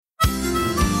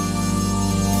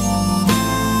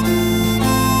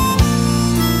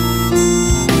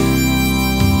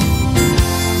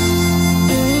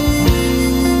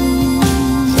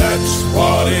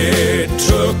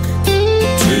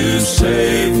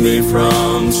me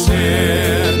from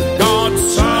sin.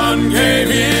 God's Son gave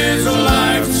his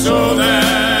life so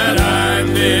that I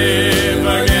live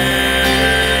again.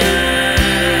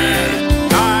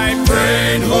 I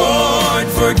prayed, Lord,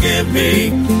 forgive me.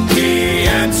 He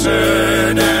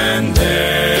answered and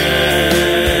then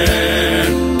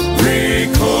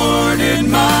recorded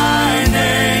my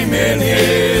name in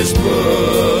his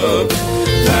book.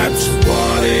 That's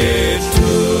what it took.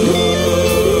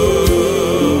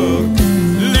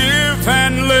 Live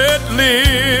and let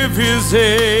live is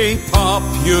a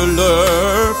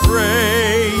popular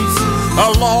phrase.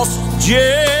 A lost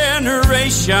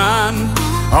generation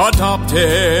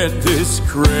adopted this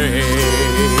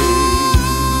craze.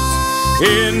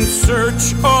 In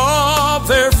search of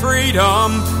their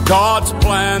freedom, God's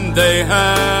plan they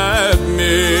have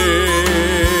missed.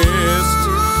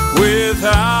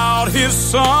 Without his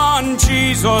Son,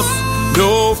 Jesus,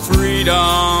 no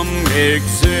freedom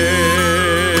exists.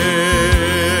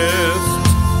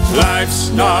 Life's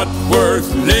not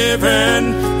worth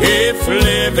living if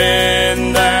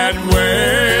living that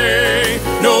way.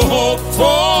 No hope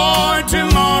for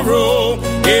tomorrow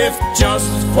if just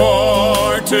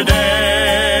for today.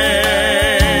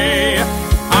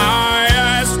 I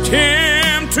asked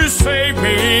him to save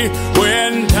me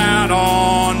when down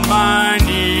on my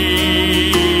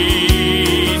knees.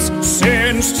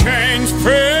 Sin's chains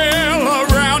fell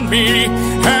around me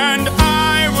and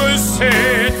I was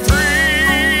set free.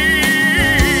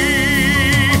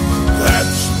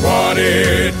 That's what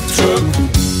it took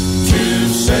to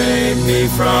save me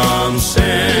from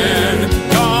sin.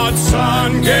 God's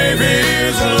Son gave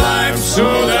his life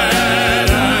so that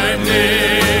I'd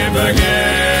live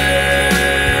again.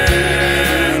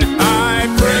 I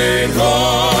prayed,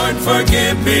 Lord,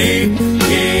 forgive me.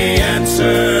 He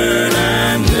answered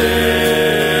and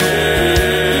then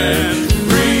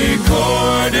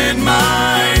recorded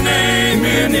my name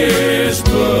in his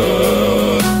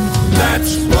book.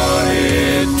 That's what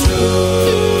it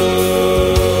took.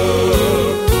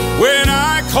 When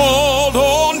I called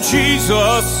on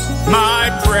Jesus, my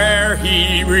prayer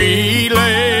he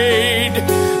relayed.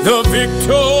 The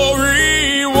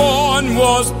victory won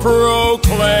was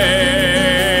proclaimed.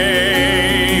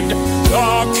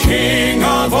 The King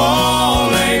of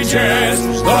all ages,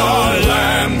 the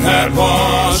Lamb that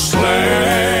was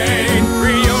slain,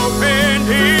 reopened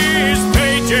his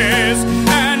pages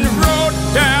and wrote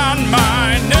down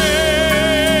my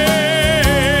name.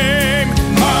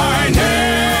 My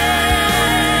name.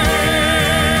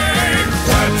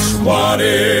 That's what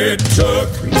it took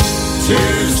to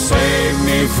save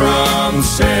me from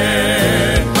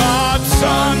sin. God's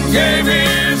Son gave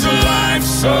his life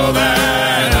so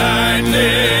that I'd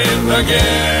live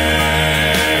again.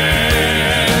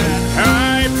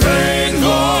 I prayed,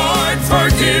 Lord,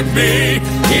 forgive me.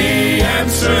 He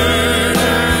answered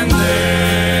and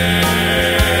then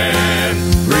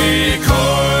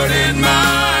recorded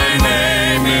my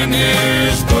name in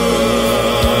his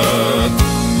book.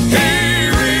 He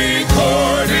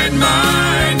recorded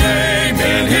my name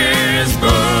in his book.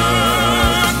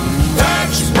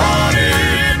 That's what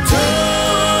it took.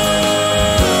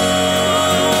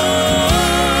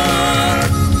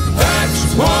 That's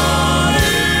what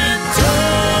it took.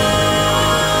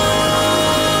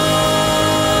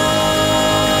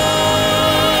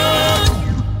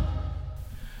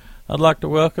 I'd like to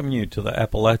welcome you to the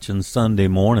Appalachian Sunday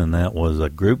Morning. That was a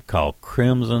group called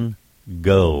Crimson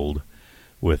Gold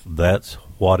with That's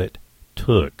What It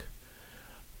Took.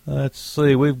 Let's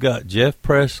see, we've got Jeff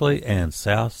Presley and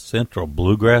South Central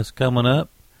Bluegrass coming up,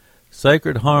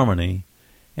 Sacred Harmony,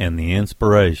 and the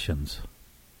Inspirations.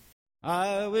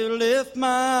 I will lift my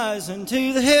eyes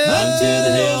unto the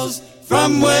hills,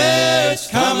 from whence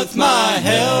cometh my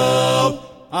help.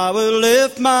 I will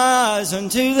lift my eyes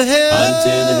unto the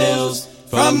hills,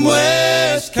 from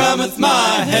whence cometh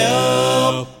my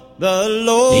help. The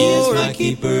Lord, He is my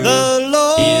keeper, the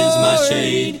Lord He is my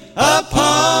shade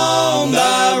upon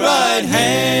thy right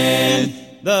hand.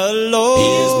 The Lord, He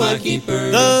is my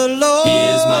keeper, the Lord He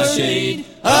is my shade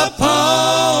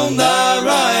upon thy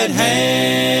right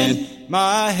hand.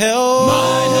 My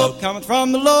help cometh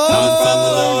from the Lord, cometh from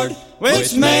the Lord,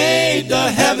 which made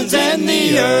the heavens and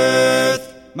the earth.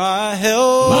 My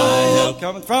help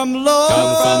cometh from the Lord,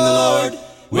 cometh from the Lord,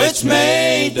 which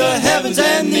made the heavens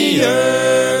and the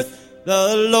earth.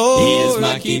 The Lord, He is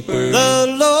my keeper, the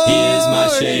Lord He is my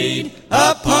shade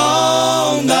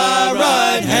upon thy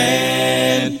right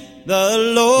hand. The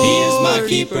Lord, He is my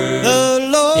keeper, the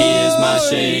Lord He is my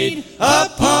shade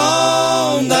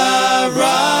upon thy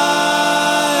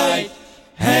right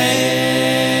hand.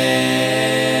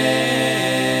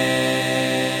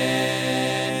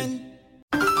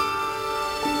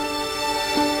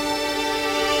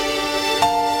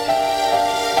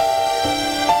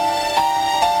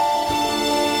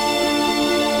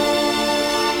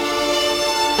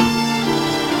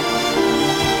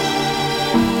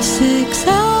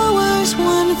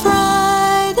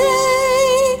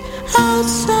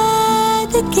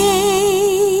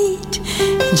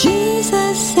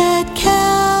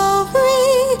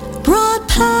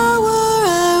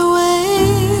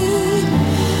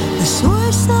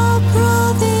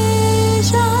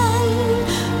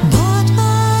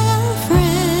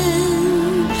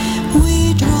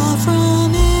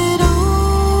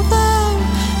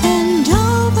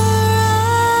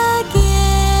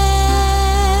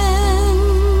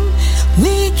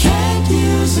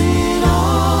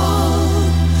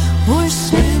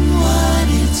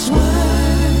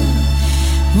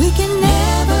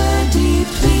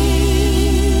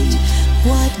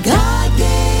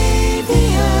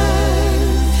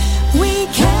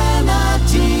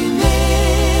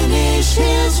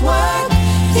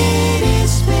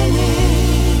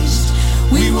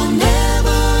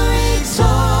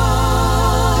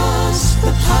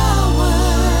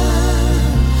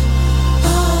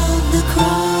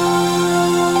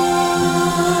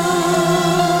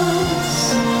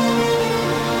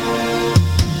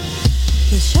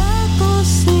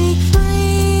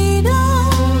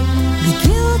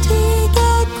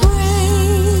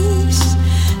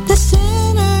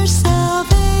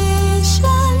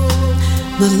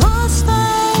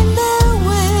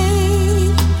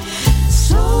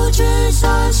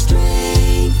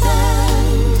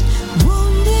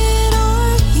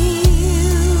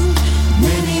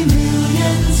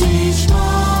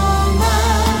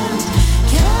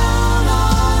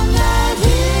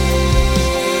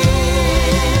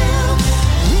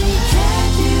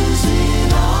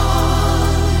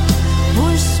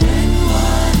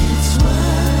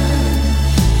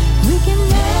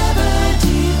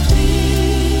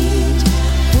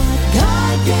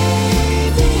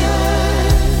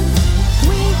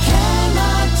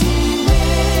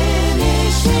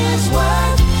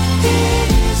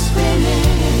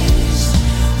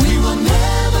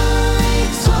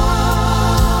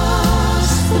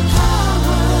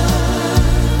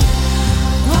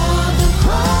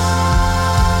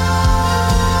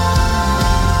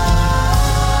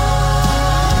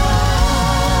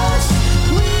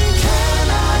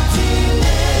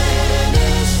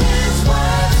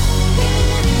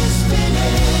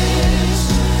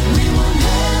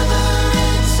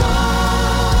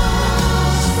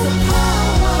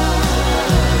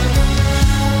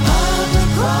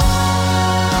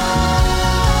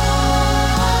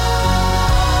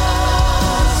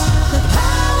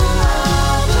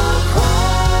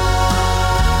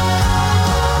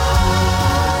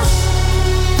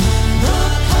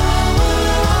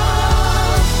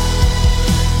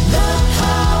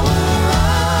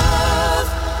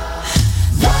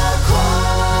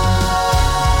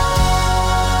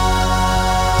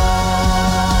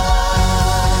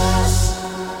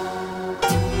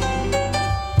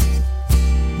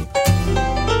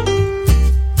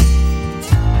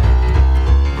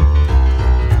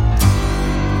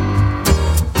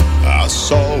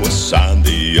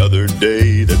 another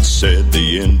day that said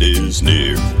the end is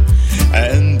near.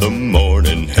 And the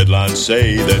morning headlines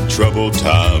say that troubled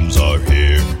times are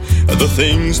here. The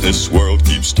things this world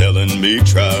keeps telling me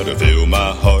try to fill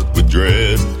my heart with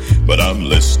dread. But I'm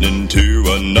listening to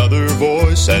another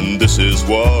voice, and this is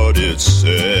what it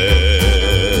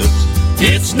says.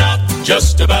 It's not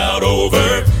just about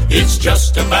over, it's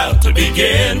just about to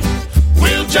begin.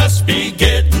 We'll just be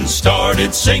getting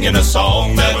started singing a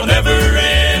song that'll never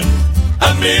end.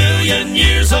 1,000,000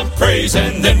 years of praise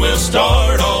and then we'll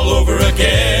start all over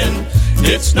again.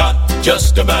 It's not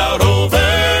just about over,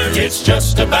 it's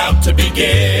just about to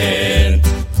begin.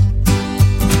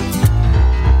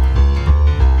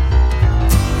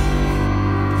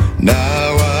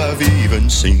 Now I've even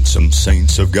seen some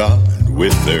saints of God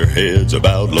with their heads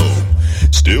bowed low,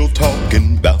 still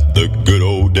talking about the good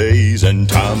old days and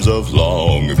times of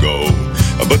long ago.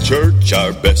 But church,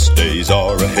 our best days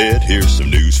are ahead. Here's some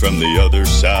news from the other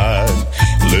side.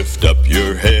 Lift up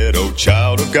your head, O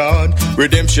child of God,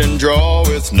 redemption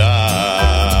draweth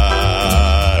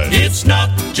nigh. It's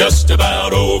not just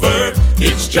about over,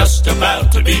 it's just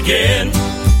about to begin.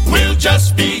 We'll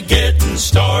just be getting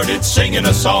started singing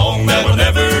a song that'll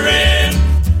never end.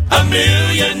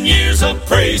 1,000,000 years of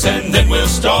praise and then we'll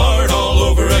start all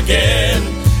over again.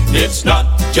 It's not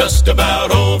just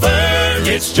about over,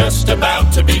 it's just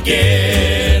about to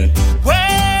begin.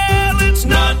 Well, it's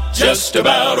not just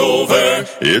about over,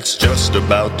 it's just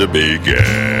about to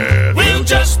begin. We'll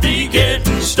just be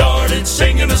getting started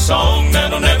singing a song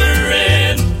that'll never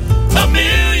end.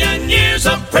 1,000,000 years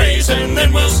of praise and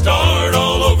then we'll start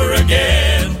all over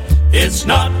again. It's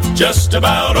not just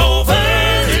about over,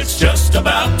 it's just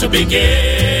about to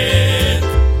begin.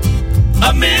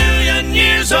 1,000,000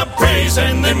 years of praise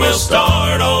and then we'll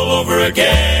start all over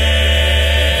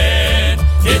again.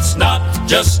 It's not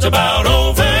just about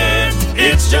over,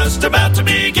 it's just about to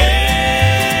begin.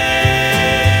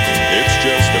 It's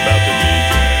just about to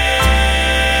begin.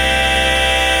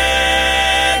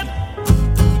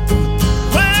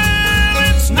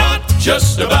 Well, it's not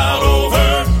just about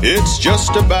over, it's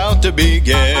just about to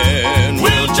begin.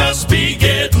 We'll just be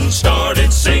getting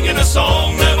started singing a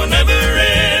song that will never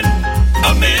end.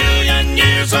 1,000,000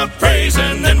 years of praise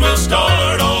and then we'll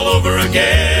start all over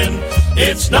again.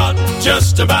 It's not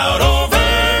just about over,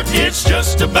 it's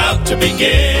just about to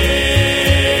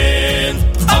begin.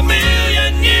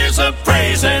 1,000,000 years of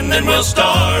praise and then we'll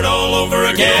start all over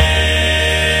again.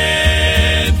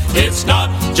 It's not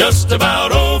just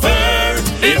about over,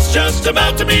 it's just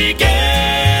about to begin.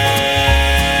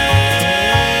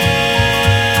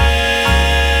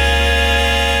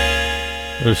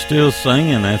 They're still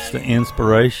singing. That's the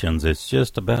Inspirations. It's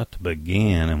just about to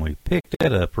begin, and we picked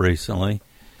that up recently.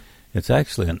 It's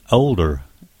actually an older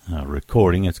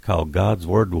recording. It's called God's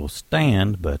Word Will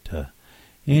Stand, but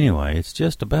anyway, it's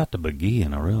just about to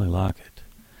begin. I really like it.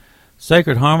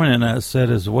 Sacred Harmony in that set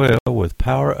as well with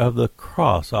Power of the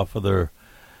Cross off of their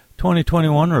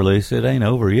 2021 release, It Ain't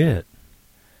Over Yet.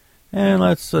 And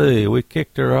let's see, we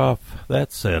kicked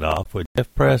that set off with Jeff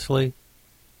Presley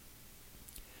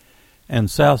and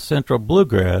South Central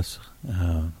Bluegrass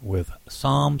with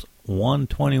Psalms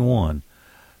 121.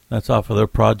 That's off of their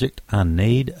project, I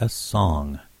Need a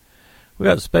Song. We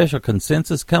got a special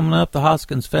consensus coming up, the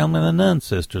Hoskins family and the Nunn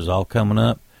sisters all coming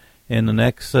up in the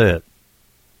next set.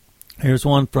 Here's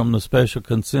one from the special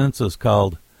consensus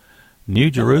called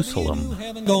New Jerusalem.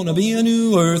 Heaven gonna be a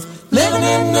new earth, living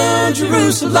in New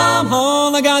Jerusalem.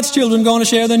 All of God's children gonna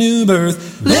share the new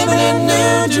birth, living in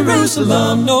New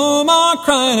Jerusalem. No more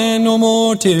crying and no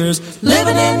more tears,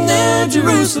 living in New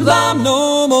Jerusalem.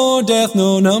 No more death,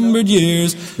 no numbered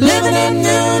years, living in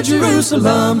New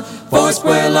Jerusalem. 4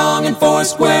 square long and 4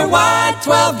 square wide,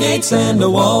 12 gates and a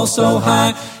wall so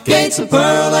high, gates of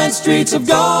pearl and streets of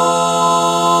gold,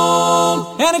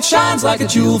 and it shines like a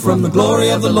jewel from the glory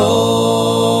of the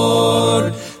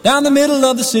Lord. Down the middle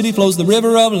of the city flows the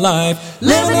river of life,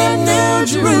 living in New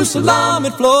Jerusalem.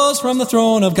 It flows from the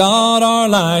throne of God our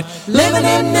light, living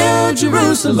in New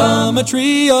Jerusalem. A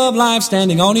tree of life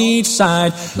standing on each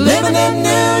side, living in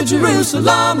New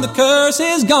Jerusalem. The curse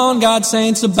is gone, God's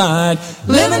saints abide,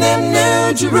 living in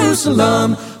New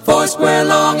Jerusalem. 4 square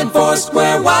long and 4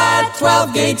 square wide,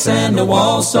 12 gates and a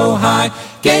wall so high,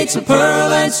 gates of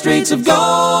pearl and streets of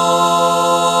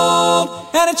gold,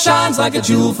 and it shines like a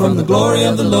jewel from the glory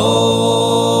of the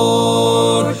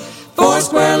Lord. 4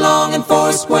 square long and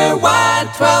 4 square wide,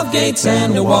 12 gates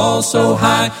and a wall so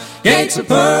high, gates of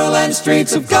pearl and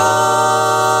streets of gold,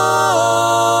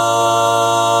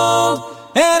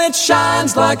 and it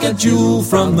shines like a jewel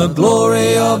from the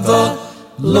glory of the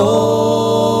Lord.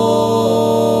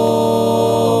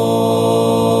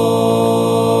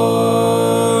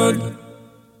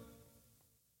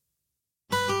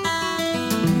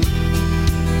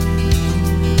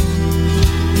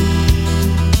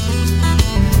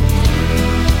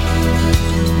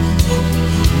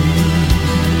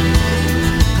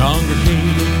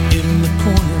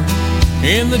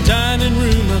 the dining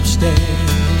room upstairs.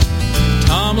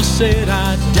 Thomas said,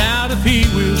 I doubt if he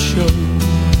will show.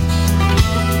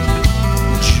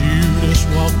 Judas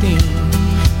walked in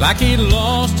like he'd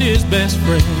lost his best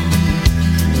friend.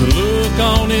 The look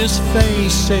on his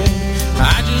face said,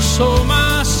 I just sold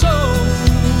my soul.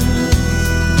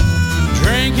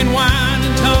 Drinking wine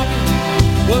and talking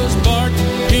was Bart,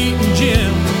 Pete, and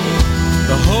Jim.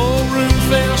 The whole room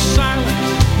fell silent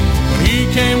when he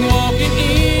came walking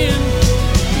in.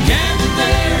 Gathered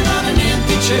there on an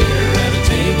empty chair at a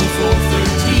table for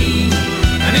 13,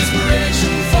 an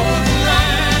inspiration for the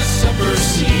Last Supper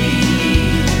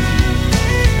scene.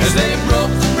 As they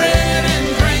broke the bread and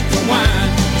drank the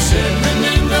wine, he said,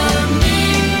 remember me.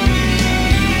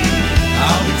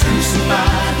 I'll be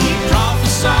crucified, he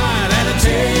prophesied at a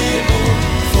table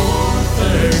for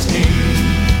 13.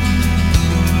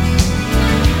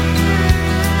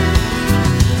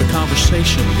 The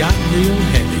conversation got real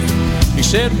heavy. He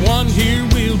said, one here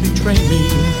will betray me.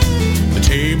 The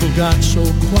table got so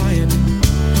quiet,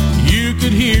 you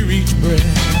could hear each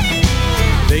breath.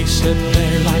 They sat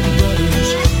there like brothers,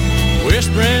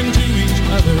 whispering to each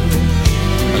other.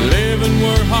 11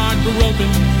 were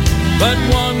heartbroken, but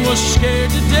one was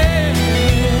scared to death.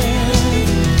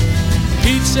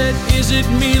 Pete said, is it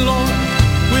me, Lord,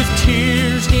 with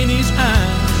tears in his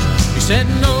eyes? He said,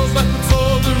 no, but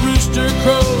before the rooster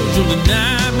crows, you'll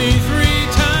deny me 3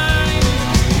 times.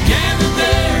 Gathered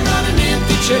there on an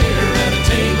empty chair at a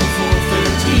table for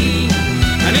 13,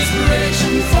 an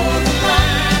inspiration for the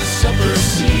Last Supper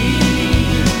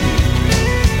scene.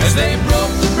 As they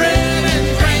broke the bread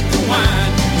and drank the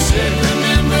wine, he said,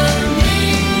 remember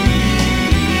me.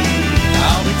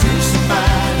 I'll be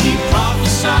crucified, he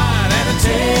prophesied at a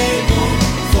table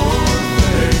for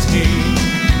 13.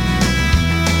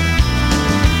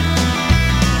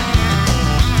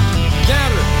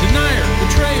 Doubter, denier,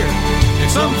 betrayer, and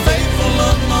some faithful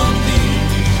among these.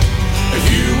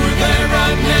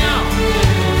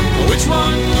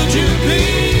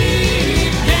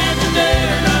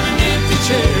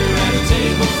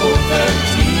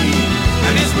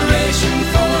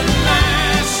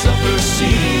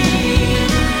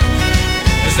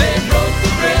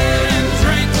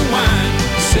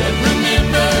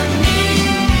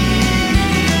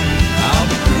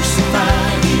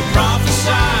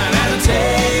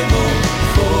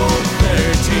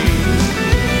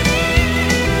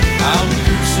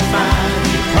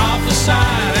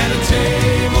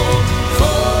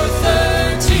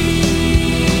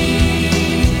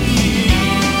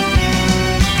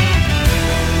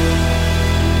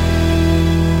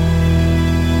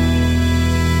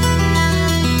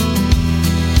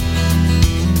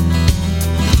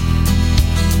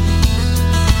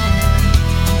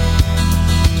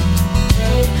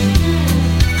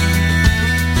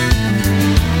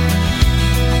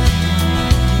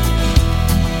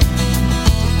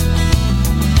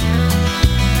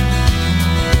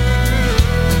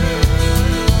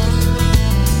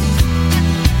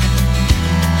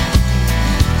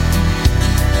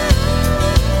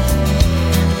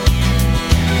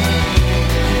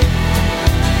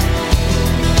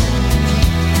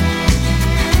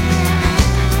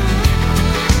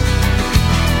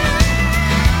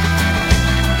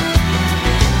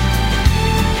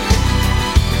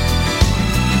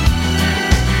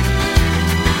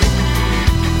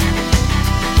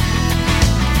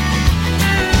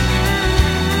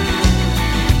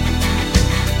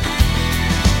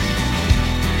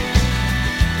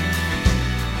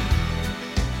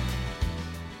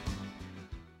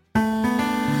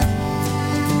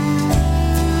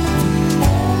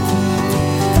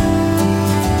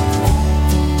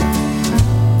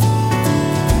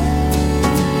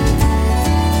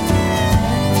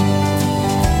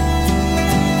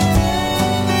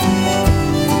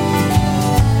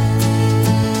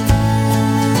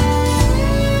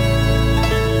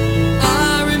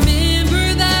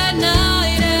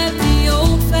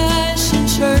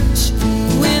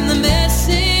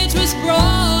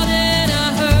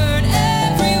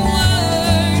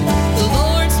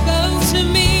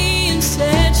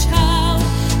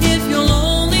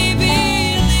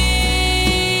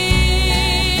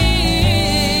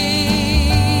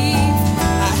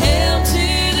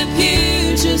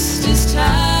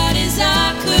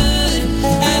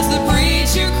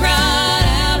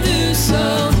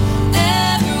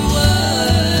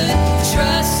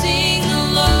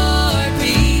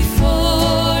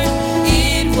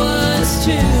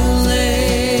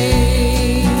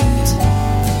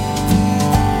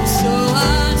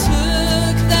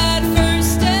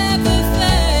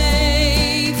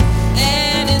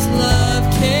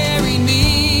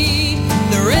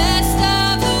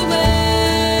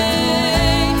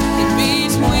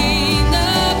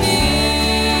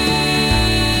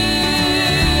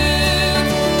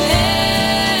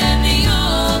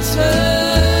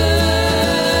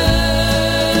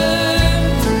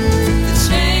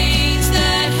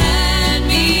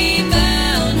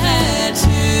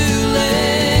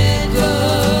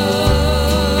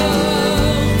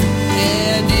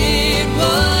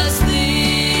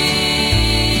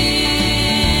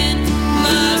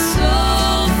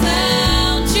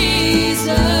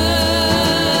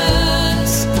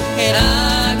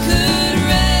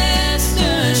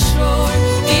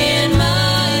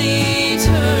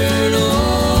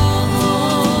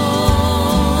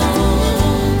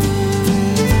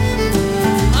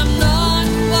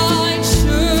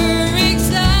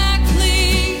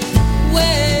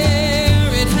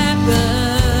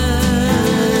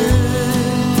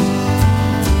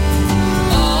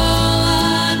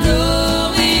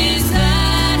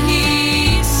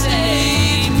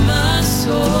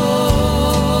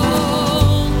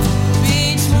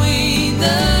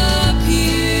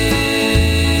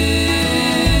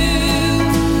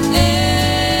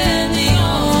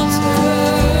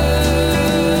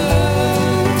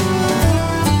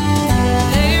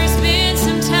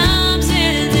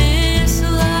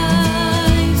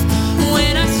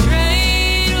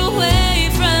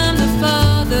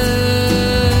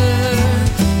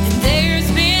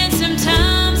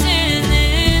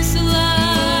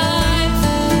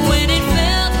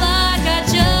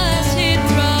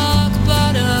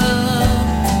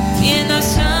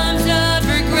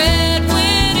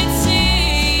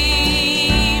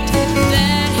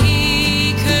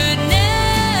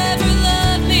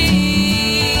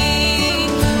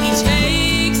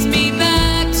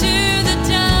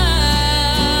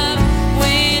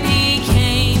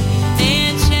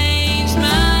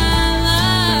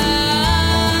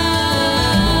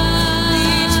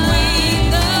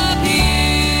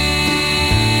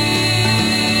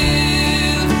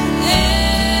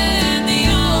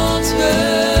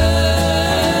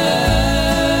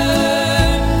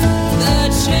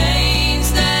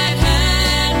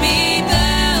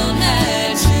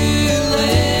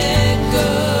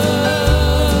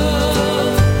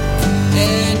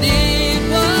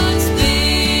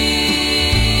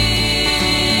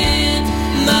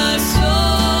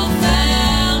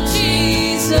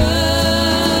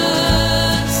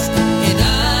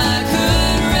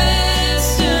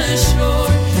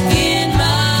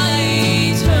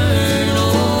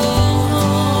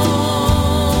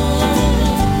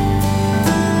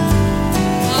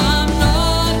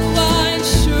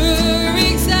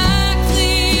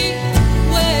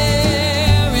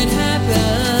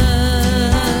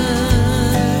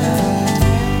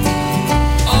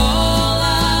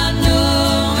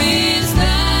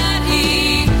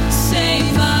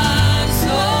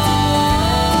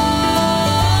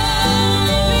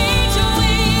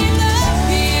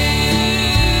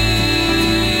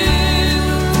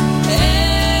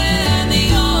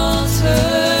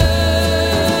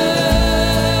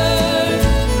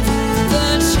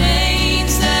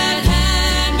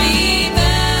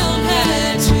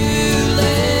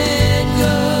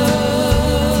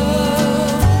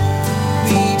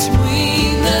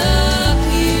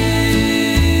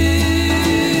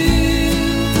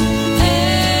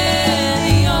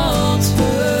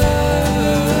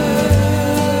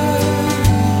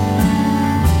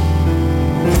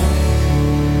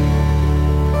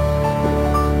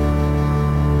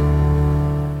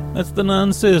 That's the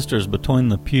Nun Sisters, Between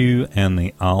the Pew and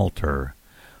the Altar.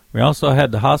 We also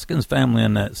had the Hoskins family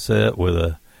in that set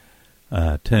with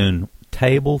a tune,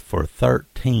 Table for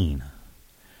 13.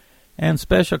 And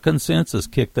Special Consensus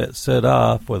kicked that set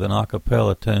off with an a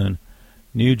cappella tune,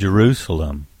 New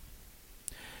Jerusalem.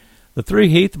 The three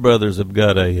Heath brothers have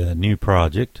got a new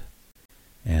project,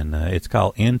 and it's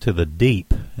called Into the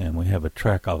Deep, and we have a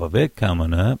track off of it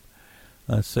coming up.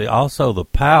 Let's see, also the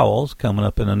Powells coming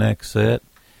up in the next set,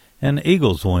 and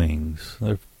Eagle's Wings.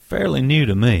 They're fairly new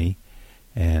to me,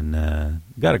 and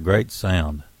got a great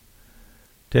sound.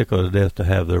 Tickled to death to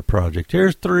have their project.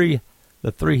 Here's the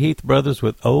three Heath brothers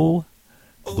with Oh,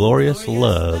 Glorious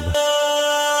Love.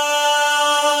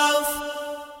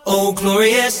 Oh,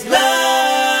 glorious love.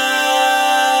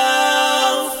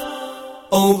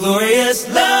 Oh, glorious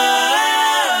love.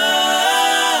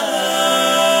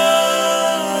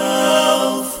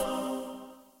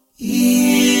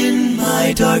 In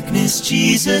my darkness,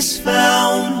 Jesus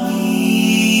found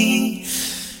me,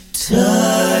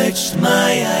 touched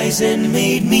my eyes and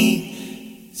made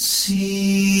me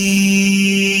see.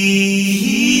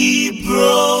 He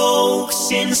broke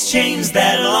sin's chains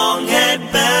that long had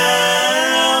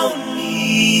bound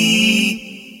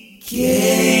me,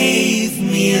 gave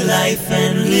me life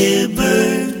and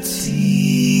liberty.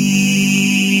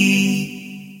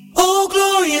 Oh,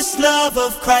 glorious love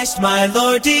of Christ, my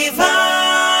Lord divine,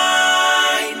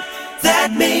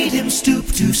 that made him stoop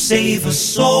to save a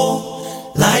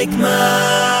soul like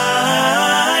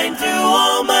mine through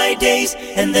all my days,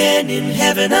 and then in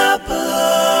heaven above,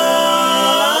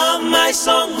 my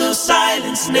song will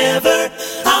silence never.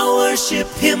 I'll worship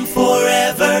him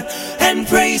forever and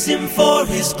praise him for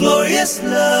his glorious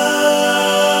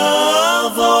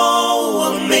love. Oh,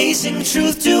 in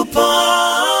truth to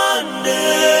ponder.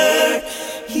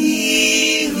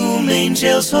 He whom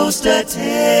angels host attend.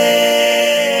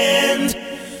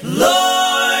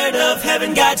 Lord of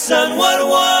heaven, God's Son, what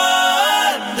wonder.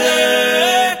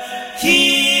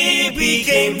 He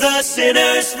became the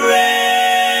sinner's friend.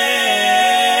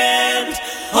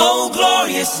 Oh,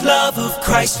 glorious love of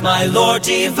Christ, my Lord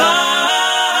divine,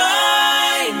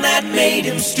 that made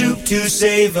him stoop to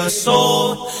save a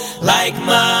soul like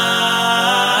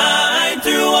mine.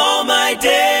 Through all my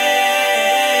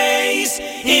days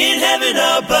in heaven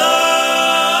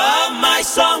above, my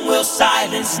song will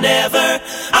silence never.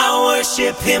 I'll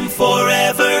worship him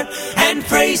forever and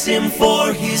praise him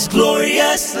for his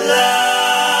glorious love.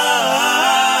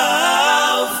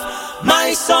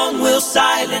 My song will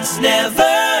silence never.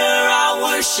 I'll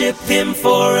worship him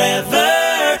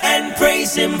forever and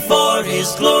praise him for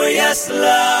his glorious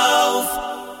love.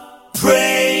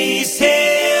 Praise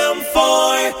him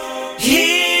for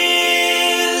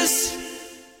his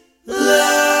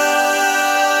love.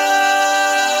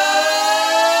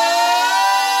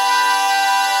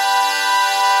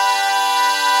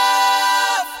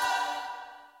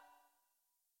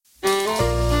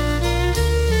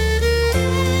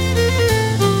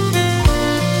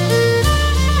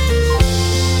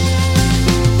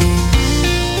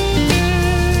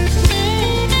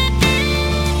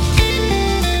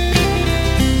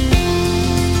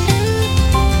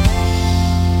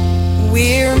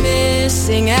 We're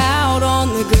missing out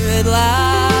on the good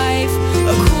life,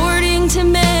 according to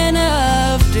men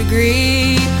of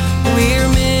degree. We're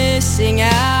missing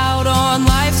out on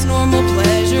life's normal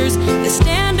pleasures, the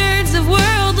standards of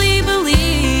worldly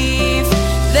belief.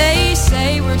 They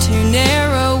say we're too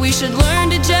narrow, we should learn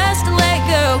to just let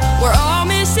go. We're all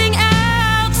missing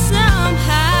out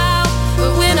somehow.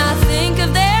 But when I think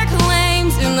of their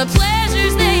claims and the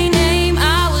pleasures they name,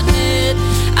 I'll admit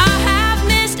I have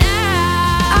missed out.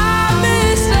 I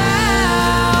missed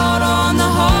out on the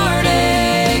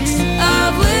heartaches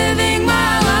of living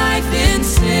my life in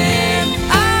sin.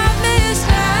 I missed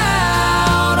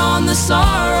out on the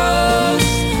sorrows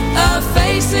of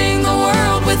facing the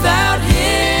world without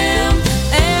him.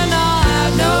 And I'll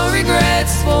have no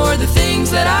regrets for the things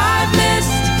that I've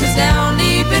missed, 'cause down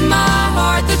deep in my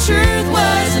heart the truth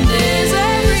was and is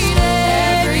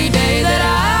every day that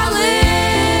I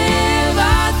live, I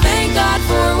thank God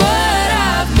for what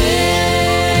I've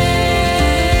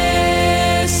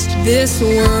missed. This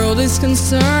world is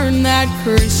concerned that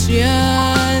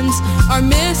Christians are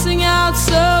missing out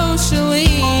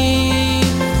socially.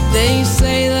 They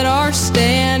say that our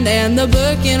stand and the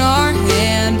book in our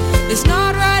hand is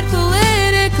not right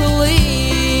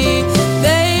politically.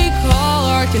 They call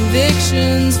our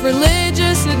convictions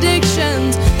religious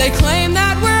addictions. They claim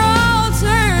that we're all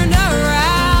turned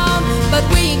around, but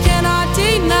we cannot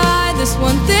deny this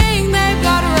one thing they've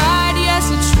got right. Yes,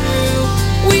 it's true,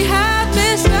 we have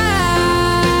missed out.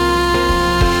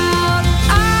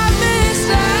 I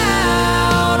missed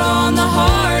out on the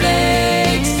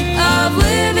heartaches of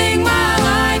living my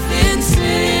life in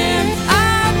sin. I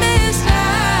missed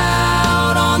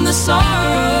out on the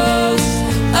sorrows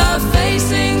of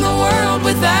facing the world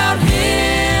without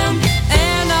him.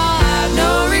 And I'll have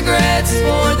no regrets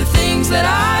for the things that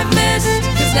I've missed,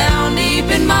 'cause down deep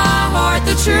in my heart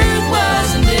the truth was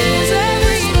and is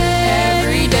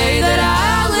every day that I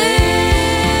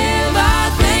live, I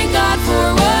thank God for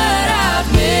what I've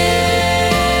missed.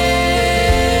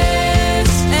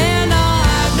 And I'll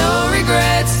have no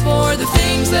regrets for the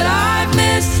things that I've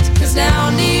missed, 'cause down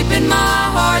deep in my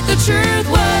heart the truth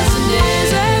was and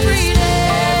is every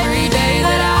day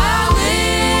that I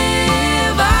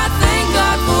live, I thank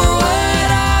God for what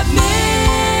I've missed.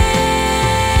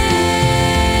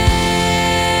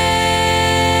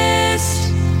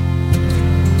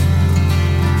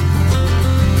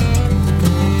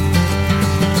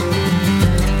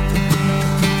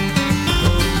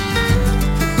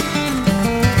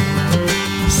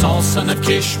 Saul, son of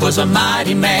Kish, was a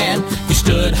mighty man. He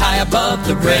stood high above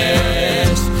the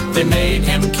rest. They made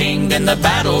him king, then the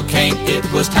battle came. It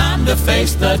was time to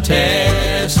face the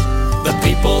test. The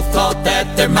people thought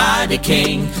that their mighty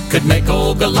king could make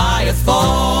old Goliath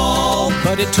fall.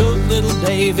 But it took little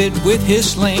David with his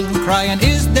sling, crying,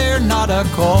 "Is there not a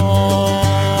cause?"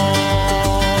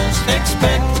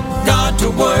 Expect God to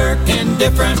work in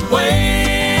different ways.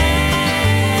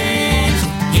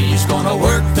 He's gonna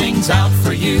work things out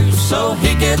for you, so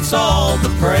he gets all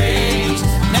the praise.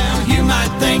 Now you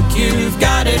might think you've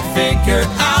got it figured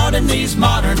out in these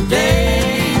modern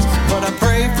days, But I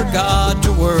pray for God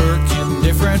to work in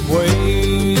different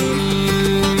ways.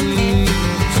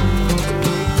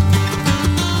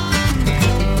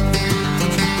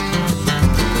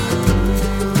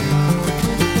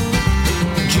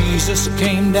 Jesus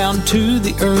came down to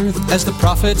the earth as the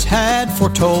prophets had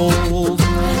foretold.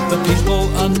 The people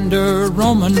under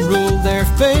Roman rule, their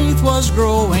faith was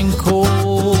growing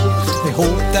cold. They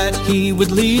hoped that he would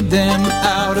lead them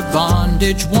out of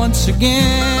bondage once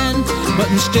again, but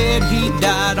instead he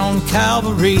died on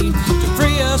Calvary to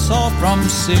free us all from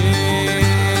sin.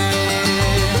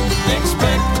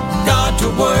 Expect God to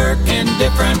work in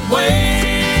different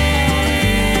ways.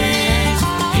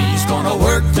 He's gonna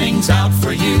work things out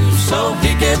for you so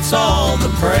he gets all the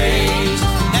praise.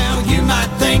 Now you might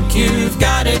think you've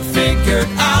got it figured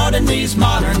out in these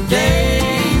modern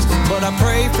days, but I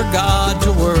pray for God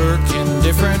to work in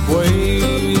different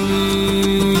ways.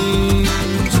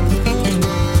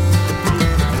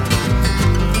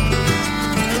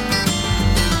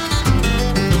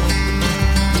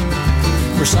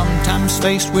 We're sometimes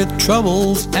faced with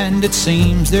troubles and it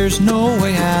seems there's no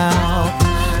way out.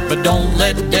 But don't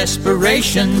let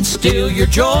desperation steal your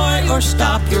joy or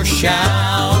stop your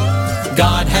shout.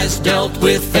 God has dealt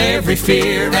with every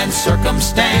fear and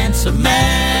circumstance of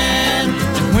man.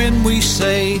 And when we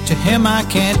say to him I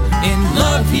can't, in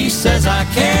love he says I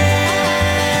can.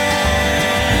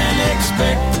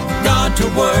 Expect God to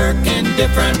work in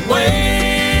different ways.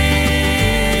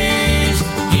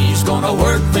 He's gonna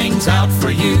work things out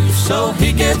for you so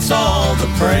he gets all the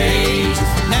praise.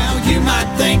 Now you might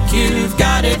think you've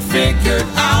got it figured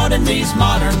out in these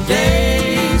modern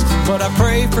days, but I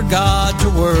pray for God to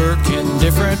work in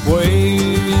different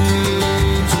ways.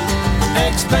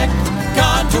 Expect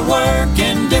God to work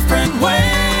in different ways.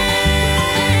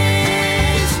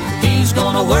 He's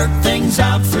gonna work things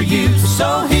out for you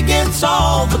so he gets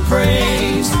all the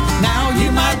praise. Now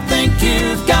you might think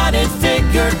you've got it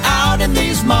figured out in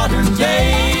these modern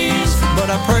days, but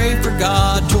I pray for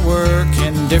God to work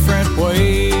in different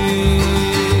ways.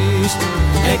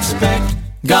 Expect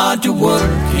God to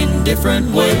work in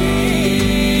different ways.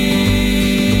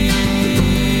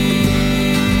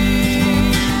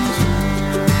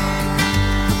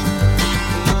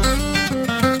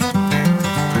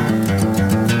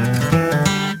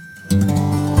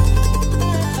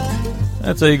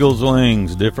 That's Eagle's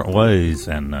Wings, Different Ways,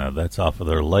 and that's off of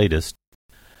their latest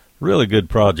really good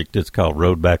project. It's called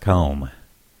Road Back Home.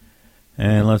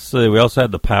 And let's see, we also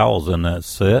had the Powells in that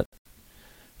set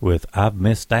with I've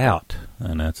Missed Out,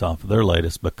 and that's off of their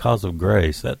latest, Because of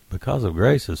Grace. That Because of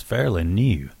Grace is fairly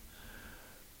new.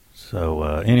 So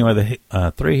anyway,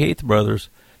 the three Heath brothers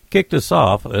kicked us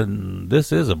off, and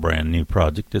this is a brand new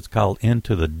project. It's called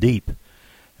Into the Deep,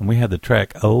 and we have the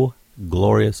track Oh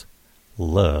Glorious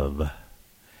Love.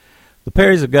 The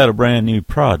Perrys have got a brand new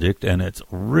project, and it's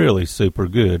really super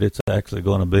good. It's actually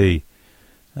going to be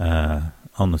on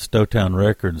the Stowtown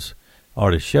Records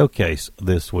Artist Showcase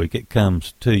this week. It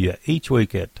comes to you each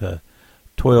week at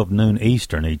 12 noon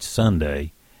Eastern each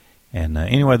Sunday. And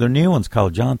anyway, their new one's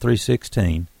called John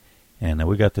 3:16, and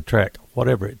we got the track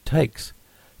Whatever It Takes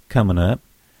coming up.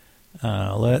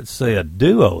 Let's see, a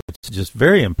duo. It's just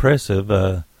very impressive.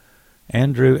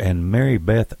 Andrew and Mary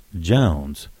Beth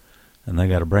Jones. And they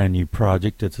got a brand new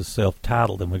project. It's a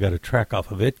self-titled, and we got a track off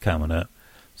of it coming up.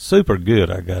 Super good.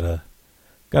 I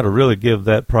gotta really give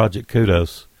that project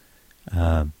kudos.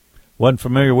 Wasn't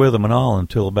familiar with them at all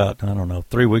until about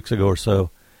 3 weeks ago or so,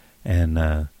 and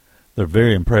they're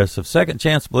very impressive. Second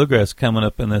Chance Bluegrass coming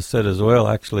up in this set as well.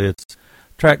 Actually, it's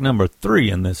track number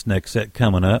 3 in this next set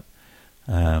coming up.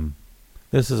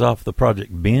 This is off the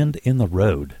project Bend in the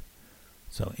Road.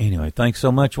 So anyway, thanks so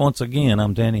much once again.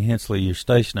 I'm Danny Hensley, your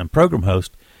station and program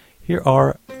host. Here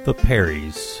are the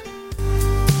Perrys.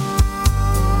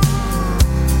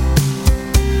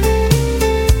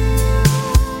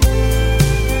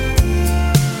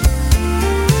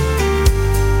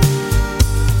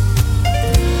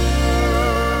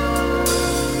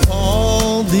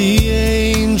 All the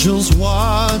angels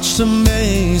watched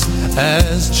amazed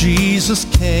as Jesus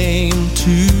came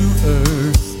to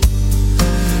earth.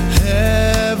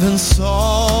 Heaven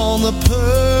saw the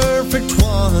perfect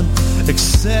one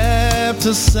accept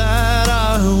us at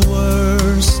our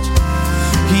worst.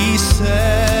 He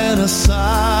set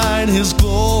aside his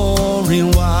glory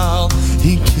while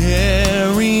he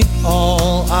carried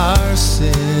all our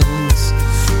sins.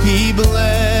 He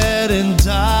bled and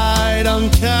died on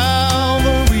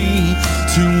Calvary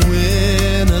to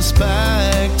win us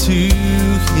back to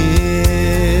him.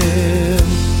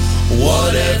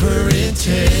 Whatever it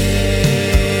takes,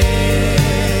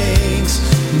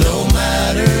 no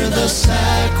matter the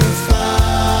sacrifice,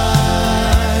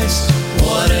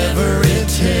 whatever it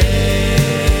takes,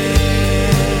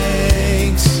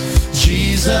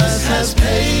 Jesus has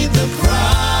paid the price,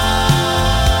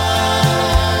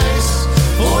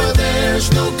 for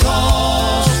there's no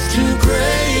cost to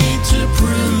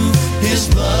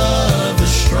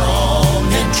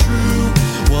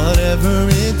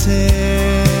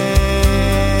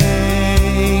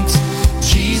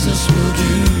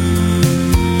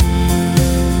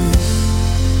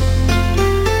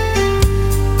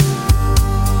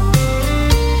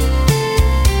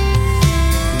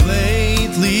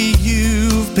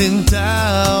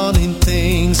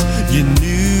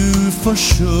for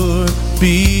sure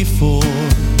before.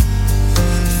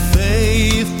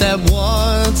 Faith that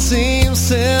once seemed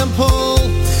simple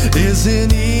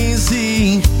isn't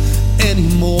easy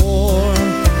anymore.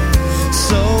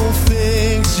 So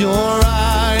fix your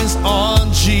eyes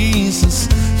on Jesus.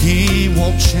 He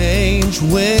won't change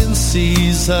when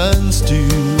seasons do.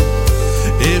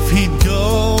 If he'd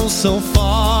go so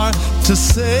far to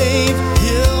save,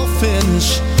 he'll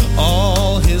finish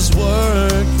all his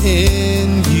work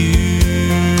in you.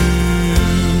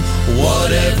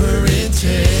 Whatever it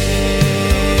takes,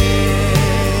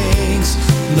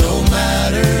 no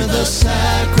matter the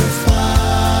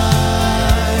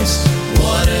sacrifice,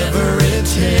 whatever it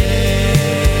takes,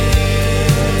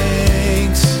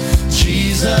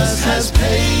 Jesus has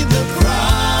paid the price.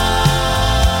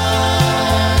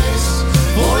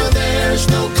 For there's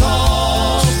no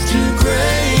cost too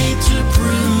great to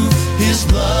prove his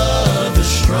love is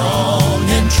strong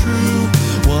and true.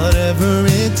 Whatever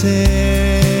it takes,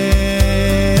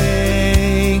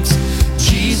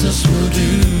 Jesus will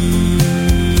do.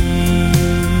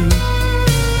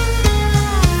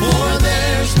 For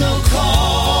there's no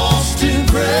cost too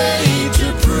great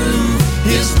to prove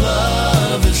his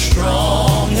love is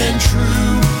strong and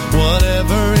true.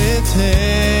 Whatever it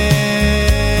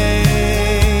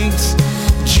takes,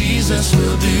 Jesus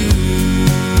will do.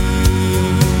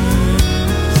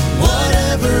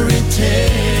 Whatever it takes,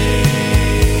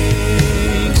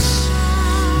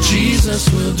 Jesus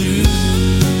will do.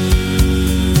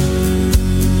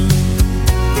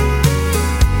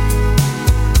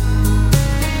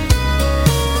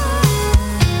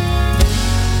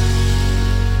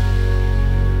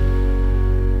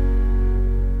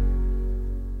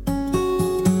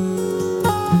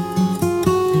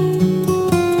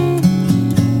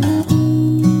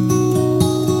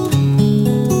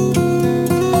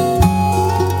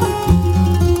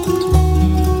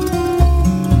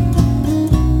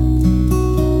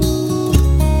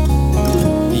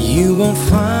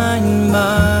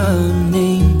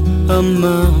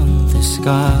 Among the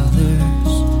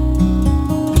scholars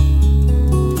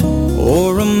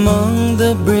or among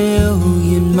the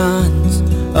brilliant minds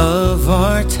of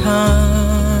our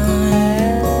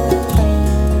time,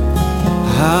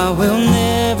 I will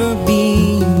never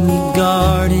be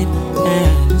regarded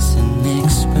as an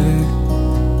expert.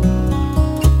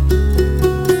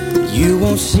 You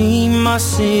won't see my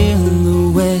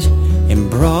silhouette in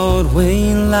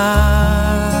Broadway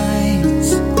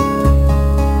lights,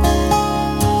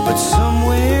 but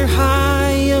somewhere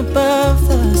high above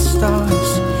the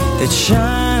stars that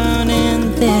shine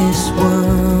in this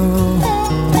world,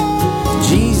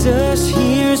 Jesus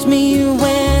hears me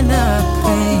when I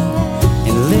pray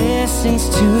and listens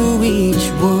to each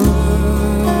word.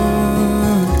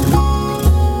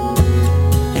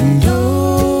 And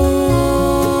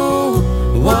oh,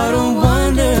 what a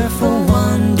wonderful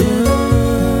wonder,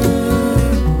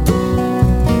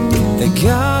 the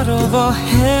God of all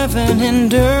heaven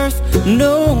and earth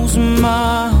knows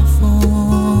my voice.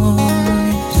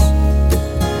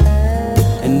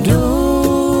 And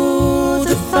oh,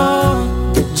 the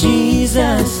thought that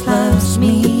Jesus loves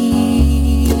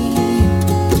me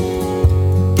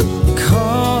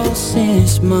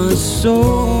causes my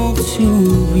soul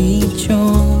to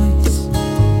rejoice.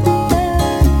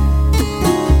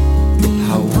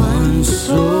 How one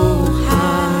so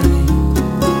high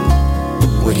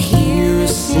would hear a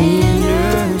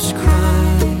sinner's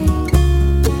cry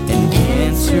and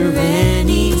answer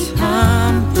any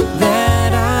time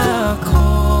that I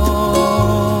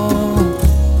call.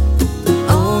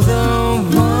 Oh, the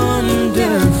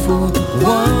wonderful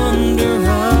wonder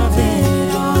of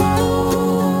it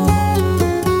all.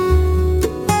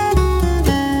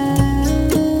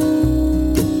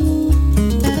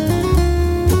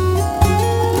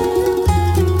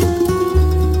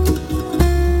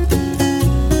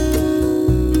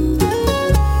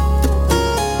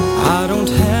 I don't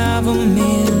have $1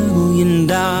 million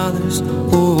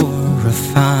or a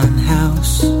fine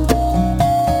house,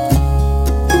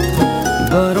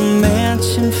 but a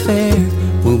mansion fair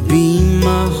will be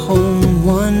my home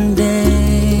one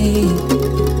day.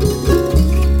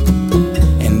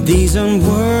 And these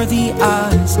unworthy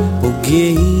eyes will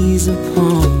gaze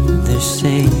upon their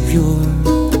Savior,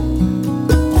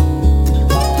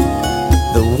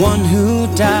 the one who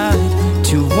died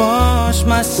to wash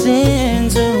my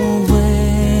sins away.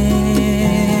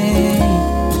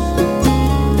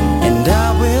 And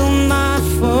I will not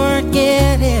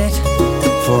forget it,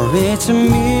 for it's a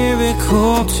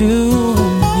miracle to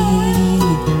me.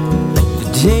 The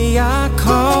day I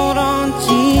called on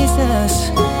Jesus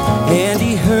and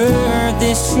he heard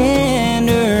this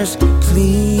sinner's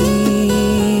plea.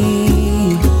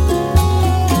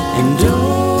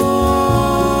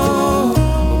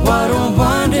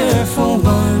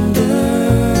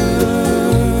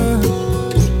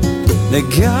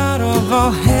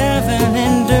 heaven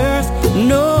and earth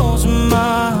knows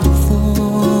my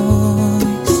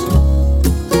voice.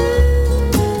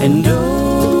 And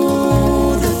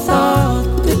oh, the thought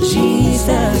that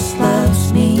Jesus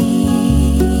loves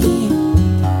me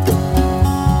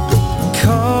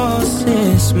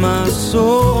causes my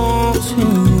soul to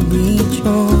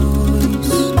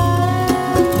rejoice.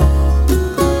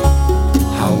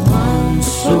 How one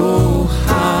so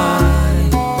high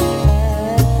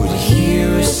would hear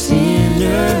a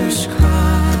sinner's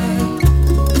cry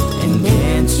and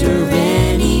answer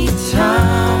any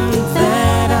time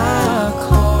that I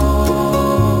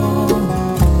call.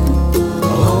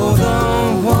 Oh, the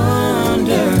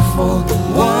wonderful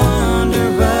wonder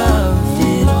of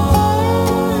it all.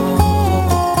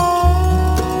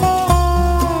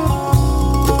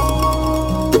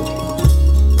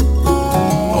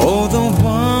 Oh, the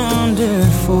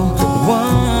wonderful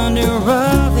wonder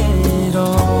of it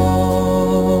all.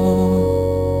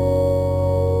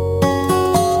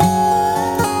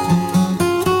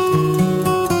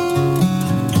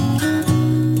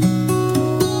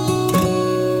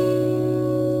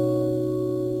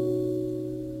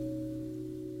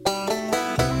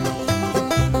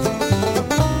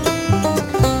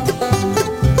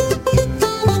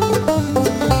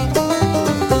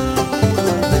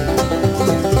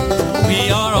 We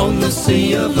are on the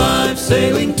sea of life,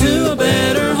 sailing to a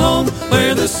better home,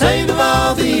 where the saved of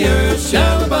all the earth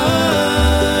shall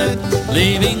abide.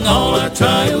 Leaving all our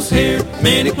trials here,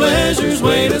 many pleasures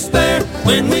wait us there,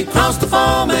 when we cross the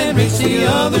foam and reach the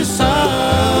other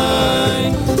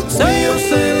side. Sail,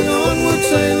 sailing onward,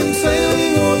 sailing,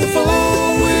 sailing on the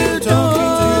foam. We're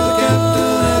talking to the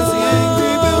captain as the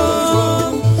angry billows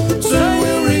roll. Soon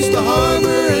we'll reach the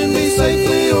harbor and be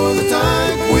safely o'er the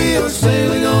tide. We are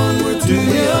sailing onward to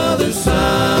the other side.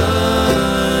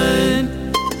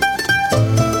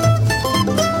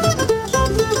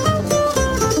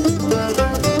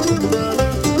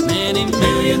 Many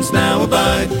millions now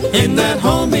abide in that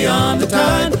home beyond the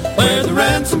tide, where the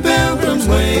ransomed pilgrims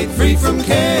wait free from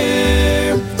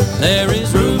care. There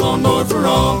is room on board for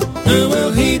all who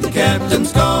will heed the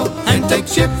captain's call and take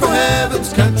ship for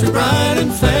heaven's country bright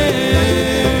and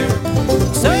fair.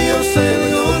 Sail,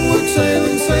 sailing onward,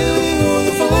 sailing, sailing o'er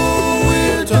the foam.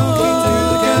 We're talking to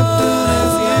the captain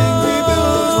as the angry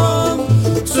billows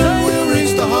roll. Soon we'll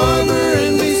reach the harbor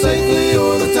and be safely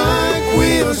o'er the tide. We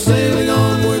are sailing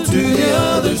onward to the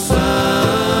other side.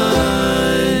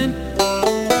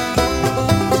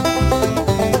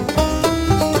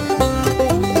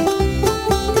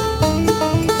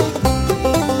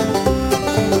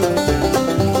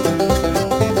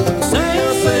 Sail,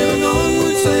 sailing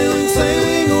onward, sailing,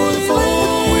 sailing o'er the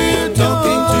foam. We're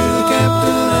talking to the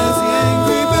captain as the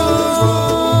angry billows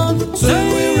roll. Soon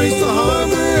we'll reach the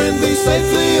harbor and be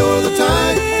safely o'er the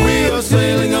tide. We are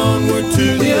sailing onward to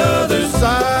the other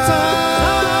side.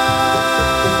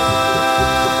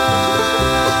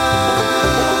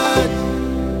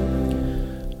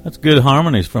 That's good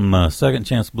harmonies from Second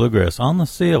Chance Bluegrass. On the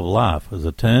Sea of Life was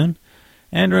a tune.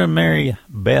 Andrew and Mary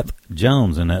Beth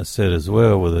Jones in that set as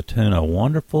well with a tune, A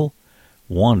Wonderful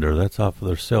Wonder. That's off of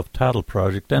their self-titled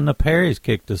project. And the Perrys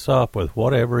kicked us off with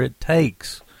Whatever It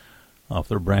Takes off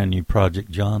their brand new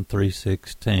project, John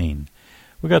 3:16.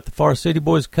 We got the Far City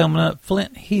Boys coming up,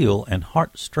 Flint Hill and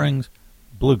Heartstrings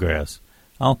Bluegrass,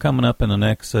 all coming up in the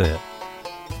next set.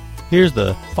 Here's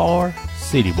the Far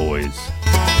City Boys.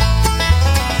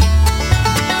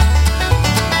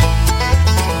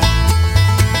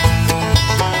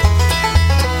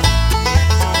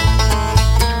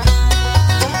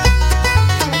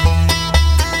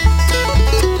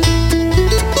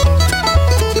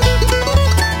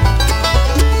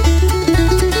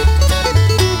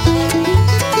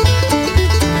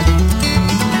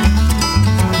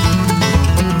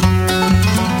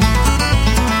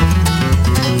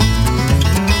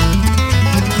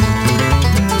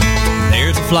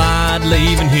 Flight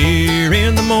leaving here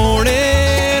in the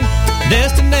morning.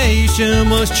 Destination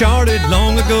was charted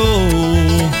long ago.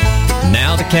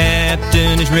 Now the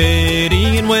captain is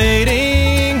ready and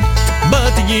waiting,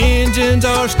 but the engines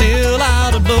are still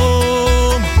out of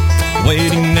blow.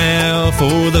 Waiting now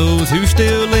for those who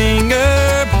still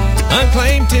linger.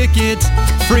 Unclaimed tickets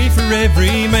free for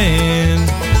every man.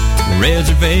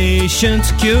 Reservation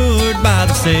secured by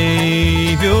the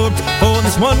Savior for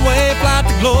this one-way flight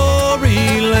to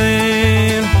glory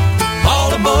land.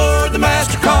 All aboard, the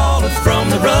master calleth from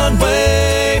the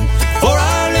runway, for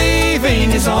our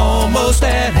leaving is almost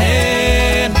at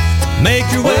hand. Make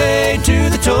your way to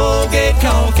the toll gate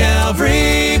called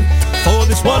Calvary, for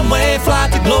this one-way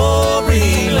flight to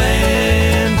glory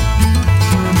land.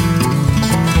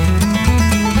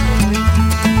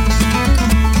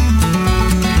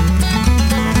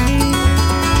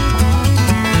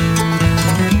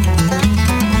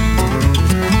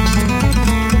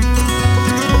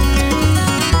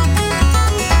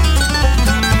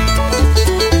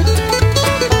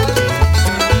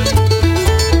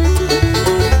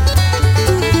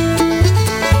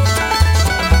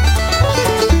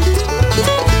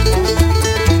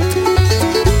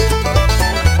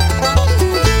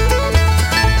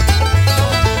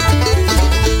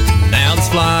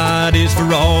 is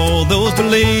for all those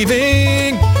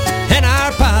believing, and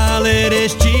our pilot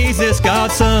is Jesus,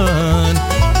 God's Son.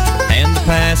 And the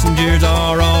passengers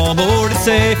are all boarded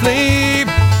safely.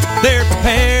 They're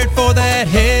prepared for that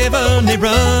heavenly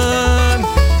run.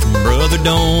 Brother,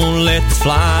 don't let this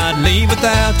flight leave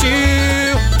without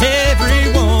you.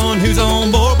 Everyone who's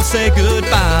on board will say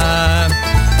goodbye.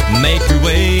 Make your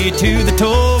way to the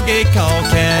toll gate called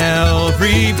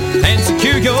Calvary and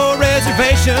secure your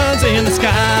reservations in the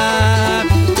sky.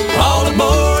 All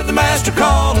aboard, the master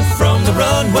calling from the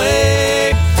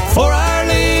runway, for our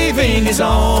leaving is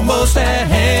almost at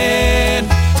hand.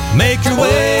 Make your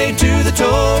way to the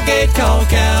toll gate called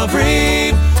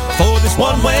Calvary for this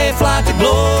one-way flight to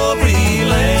glory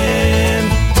land.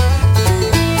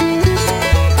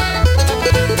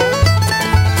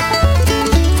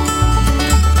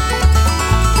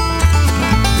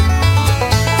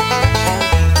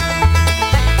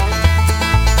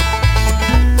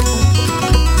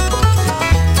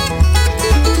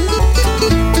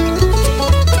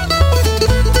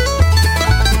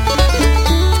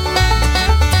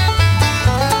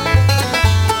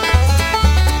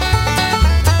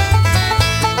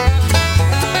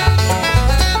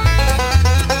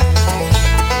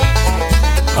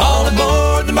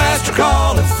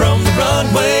 Calling from the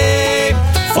runway,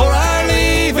 for our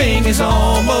leaving is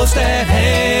almost at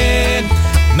hand.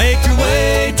 Make your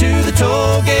way to the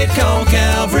toll gate called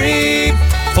Calvary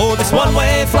for this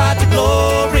one-way flight to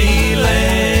glory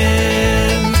land.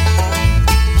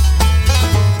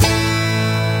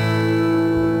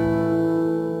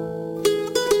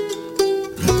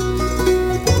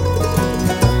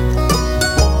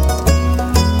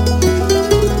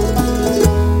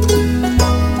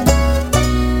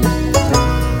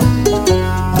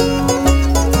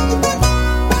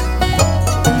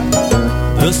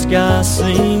 The sky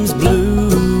seems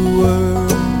bluer,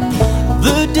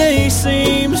 the day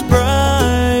seems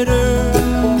brighter,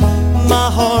 my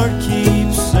heart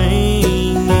keeps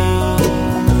singing,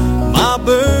 my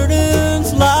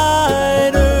burden's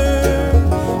lighter,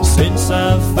 since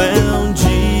I've found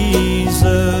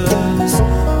Jesus,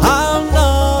 I'm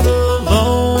not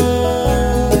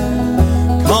alone,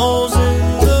 'cause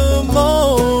in the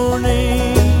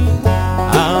morning,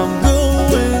 I'm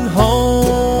going home.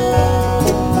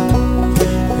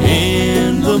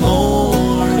 In the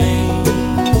morning,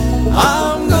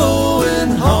 I'm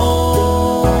going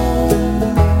home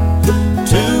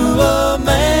to a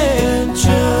mansion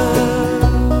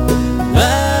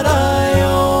that I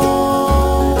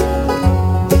own.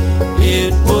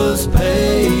 It was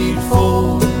paid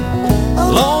for a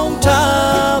long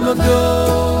time ago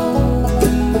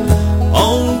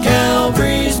on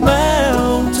Calvary's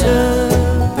mountain,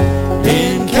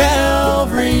 in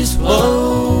Calvary's flow.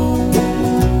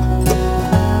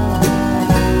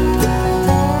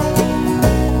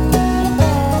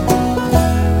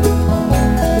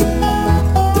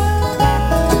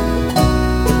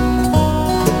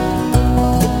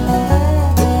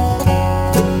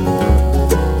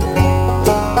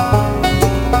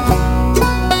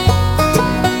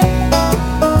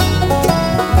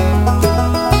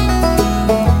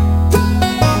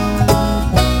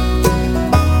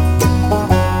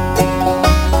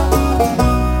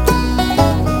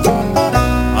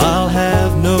 I'll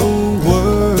have no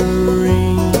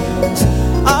worries,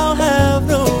 I'll have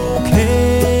no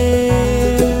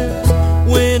cares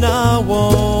when I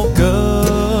walk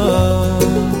up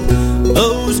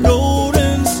those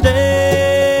golden stairs.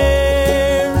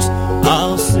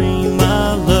 I'll see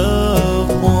my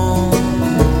loved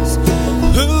ones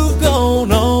who've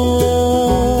gone on,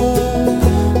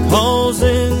 'cause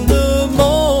in the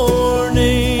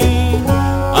morning,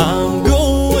 I'm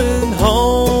going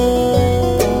home.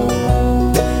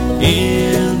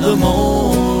 In the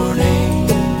morning,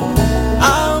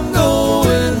 I'm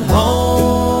going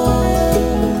home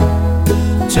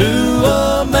to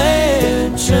a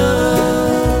mansion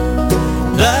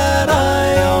that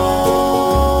I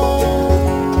own.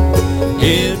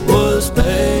 It was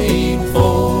paid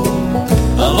for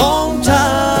a long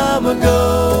time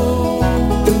ago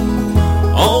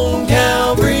on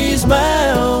Calvary's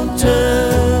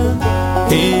mountain,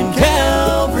 in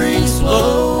Calvary's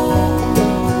flow.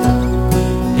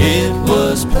 It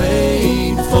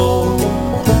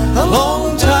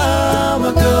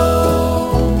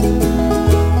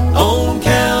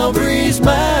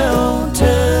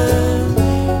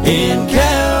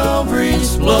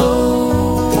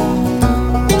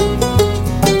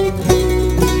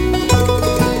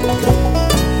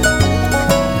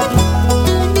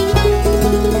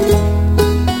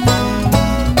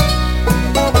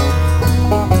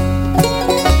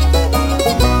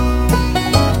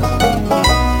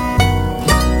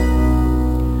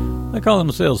They call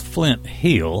themselves Flint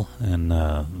Hill, and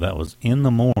that was In the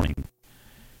Morning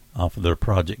off of their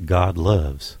project God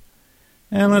Loves.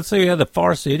 And let's see, we had the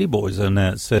Far City Boys in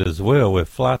that set as well with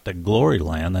Flight to Glory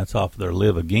Land. That's off of their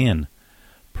Live Again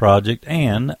project,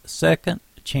 and Second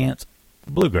Chance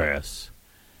Bluegrass.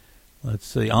 Let's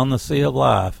see, On the Sea of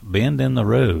Life, Bend in the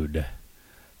Road. I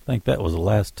think that was the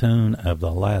last tune of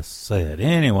the last set.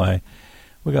 Anyway,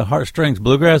 we got Heartstrings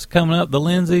Bluegrass coming up, the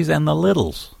Lindsays and the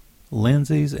Littles.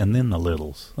 Lindsays and then the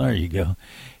Littles. There you go.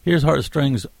 Here's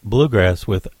Heartstrings Bluegrass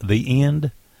with The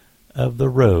End of the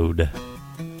Road.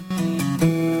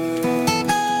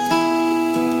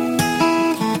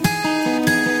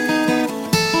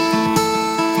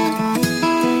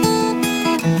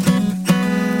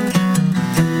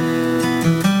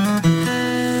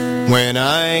 When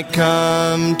I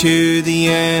come to the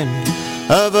end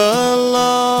of a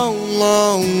long,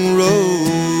 long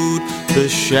road, the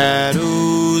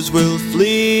shadows will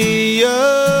flee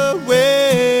away,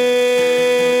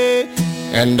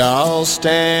 and I'll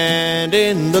stand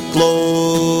in the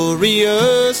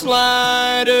glorious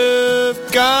light of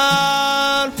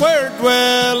God, where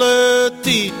dwelleth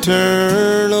the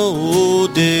eternal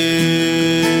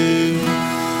day.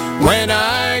 When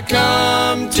I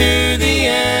come to the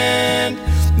end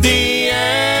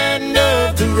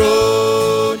of the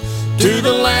road, to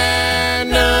the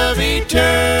land of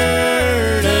eternity.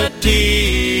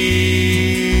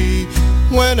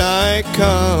 When I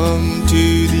come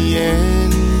to the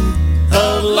end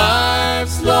of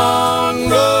life's long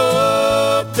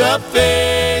road, the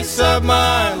face of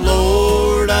my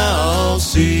Lord I'll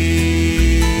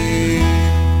see.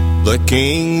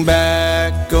 Looking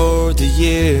back o'er the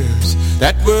years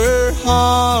that were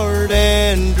hard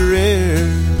and drear,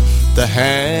 the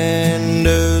hand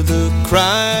of the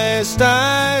Christ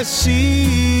I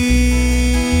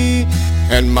see,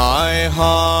 and my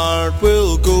heart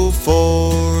will go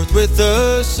forth with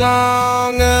a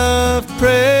song of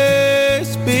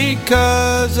praise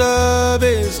because of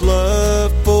His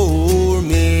love for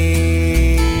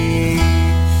me.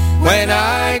 When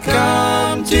I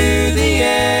come to the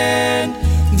end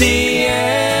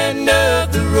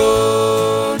of the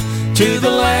road, to the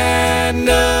land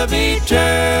of eternity.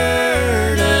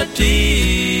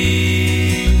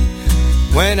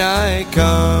 When I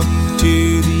come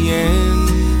to the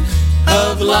end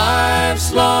of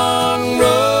life's long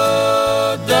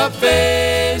road, the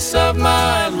face of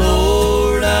my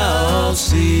Lord I'll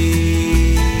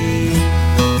see.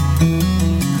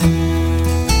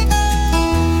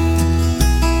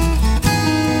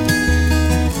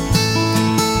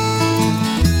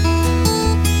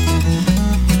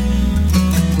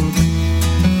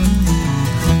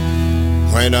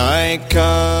 When I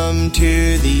come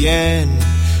to the end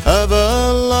of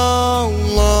a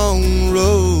long, long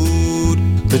road,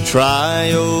 the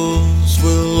trials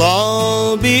will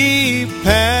all be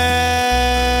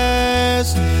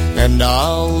past, and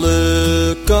I'll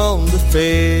look on the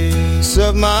face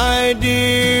of my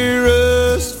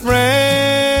dearest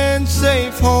friend,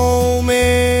 safe home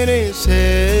in His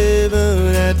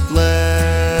heaven at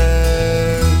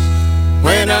last.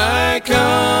 When I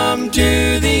come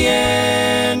to the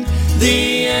end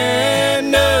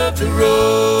of the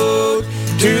road,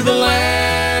 to the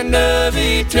land of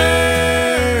eternity.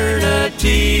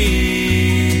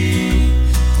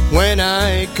 When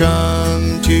I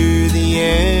come to the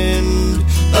end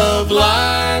of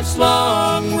life's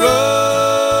long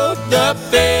road, the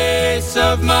face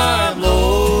of my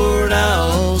Lord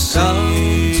I'll see.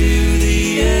 Come to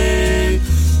the end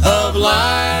of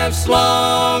life's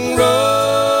long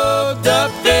road, the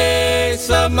face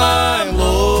of my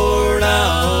Lord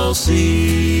I'll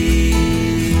see.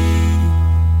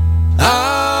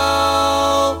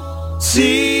 I'll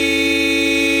see.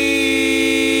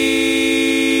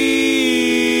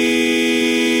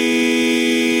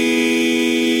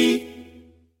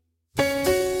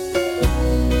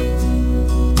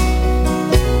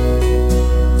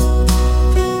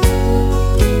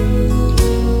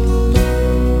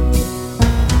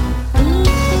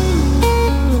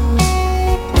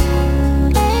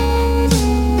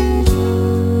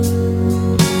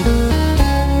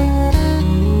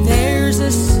 There's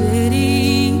a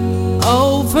city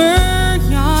over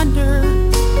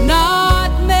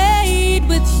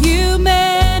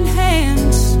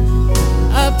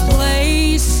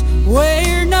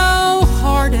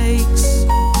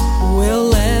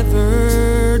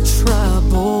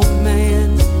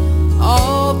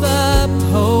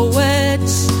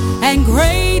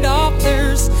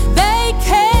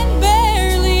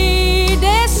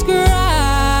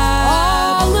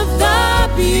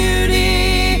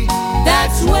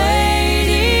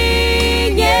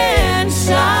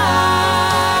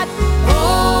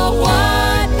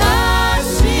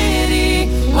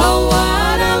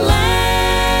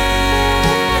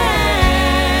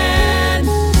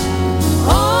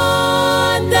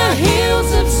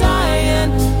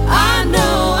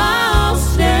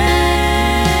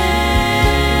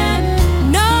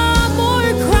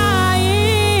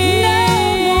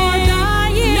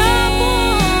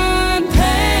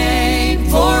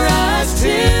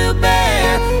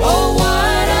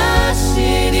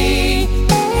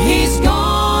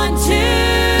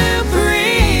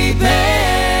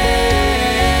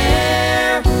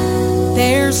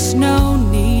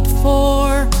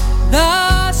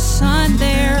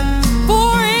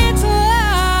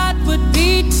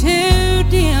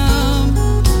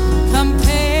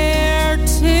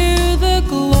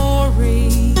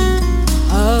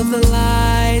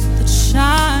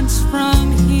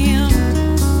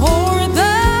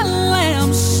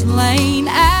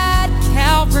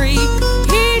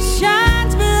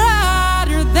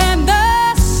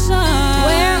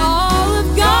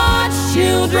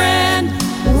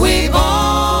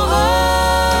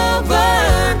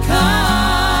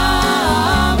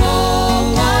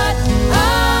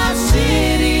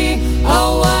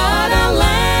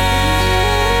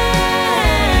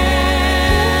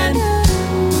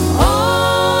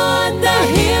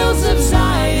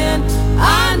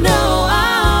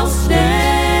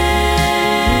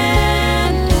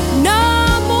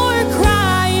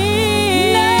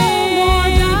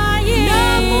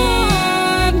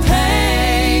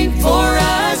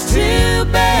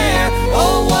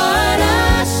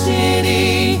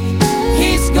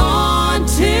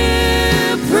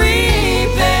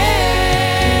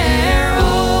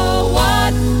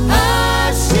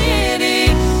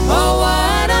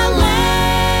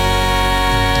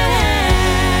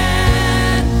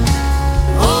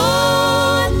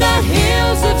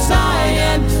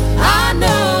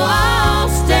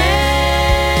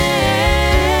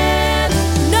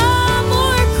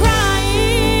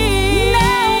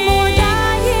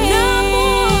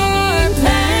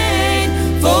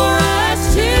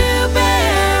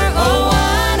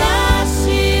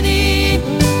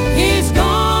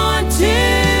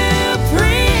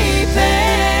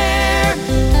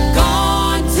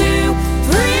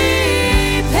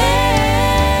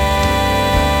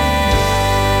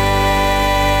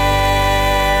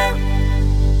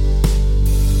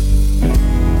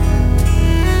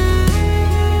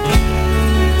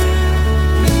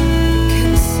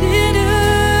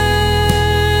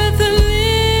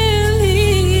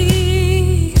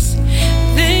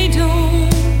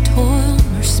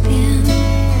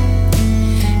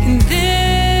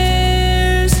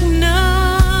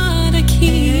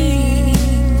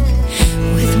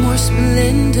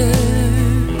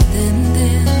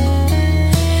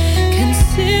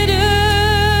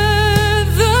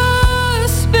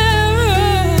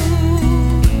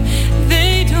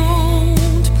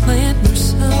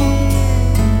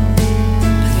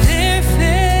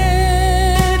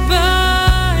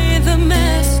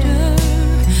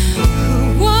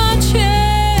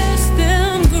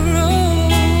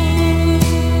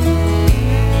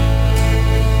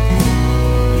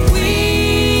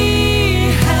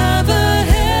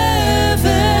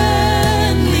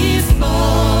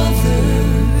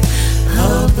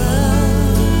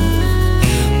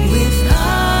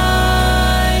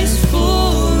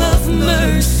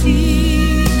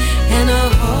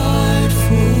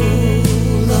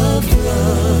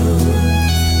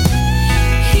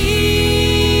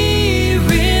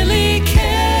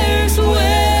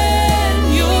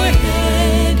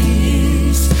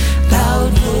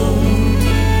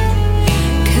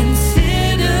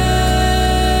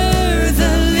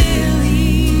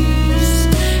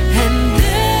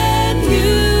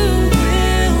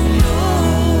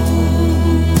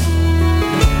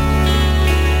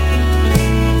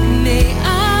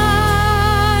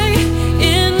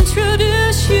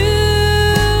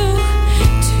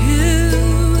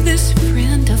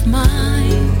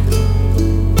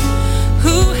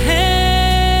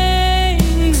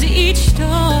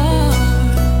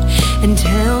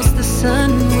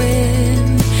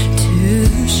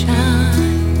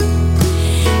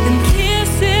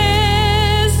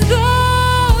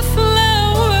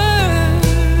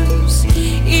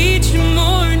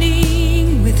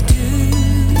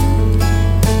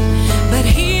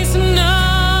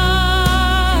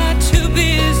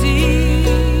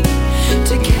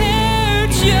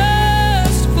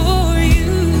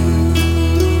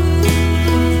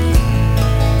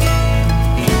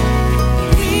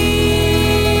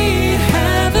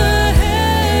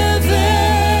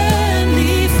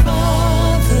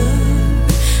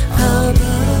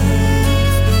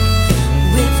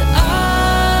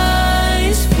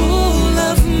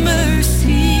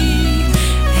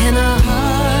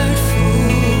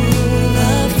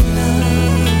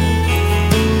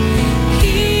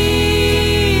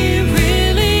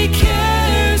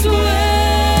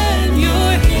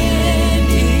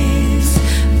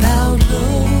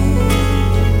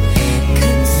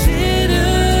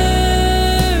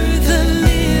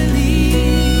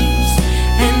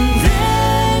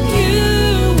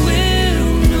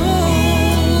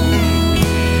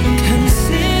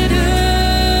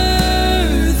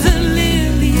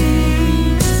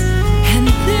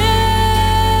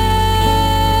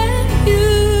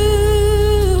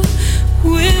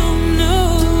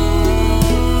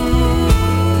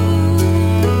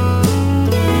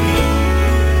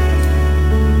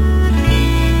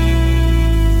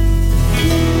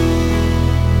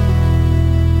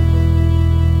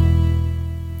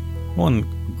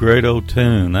Great old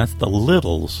tune. That's the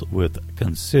Littles with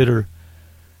Consider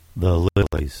the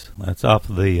Lilies. That's off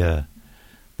of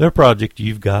their project,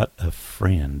 You've Got a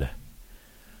Friend.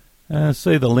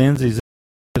 See the Lindsays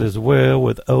as well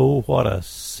with Oh What a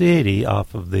City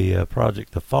off of the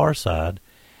project The Far Side,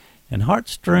 and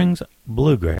Heartstrings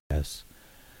Bluegrass.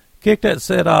 Kicked that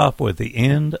set off with The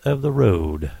End of the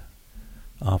Road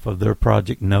off of their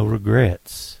project No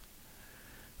Regrets.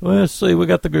 Well, let's see, we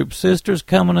got the group Sisters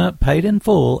coming up, Paid in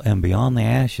Full, and Beyond the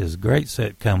Ashes. Great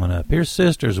set coming up. Here's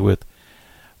Sisters with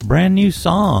Brand New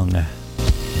Song.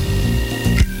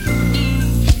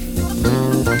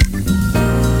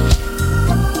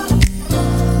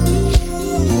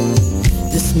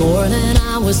 This morning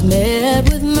I was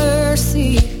met with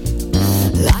mercy,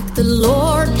 like the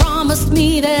Lord promised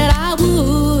me that I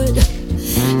would.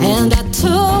 And I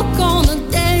took on the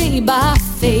day by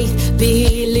faith,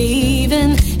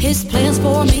 believing His plans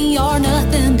for me are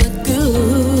nothing but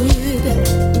good.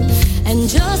 And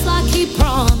just like He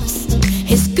promised,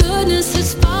 His goodness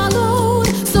has followed.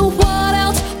 So what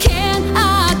else can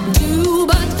I do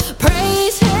but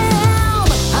praise Him?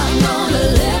 I'm gonna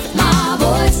lift my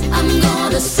voice, I'm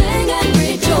gonna sing and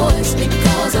rejoice,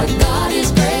 because our God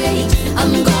is great.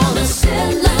 I'm gonna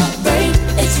celebrate,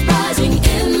 it's rising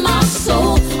in my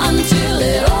soul until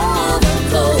it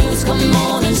overflows. Come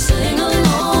on and sing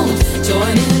along,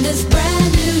 join in this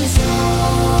brand new song.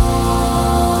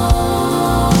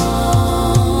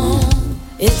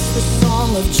 It's the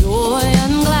song of joy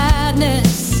and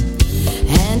gladness,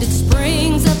 and it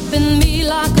springs up in me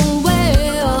like a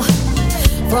well.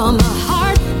 From a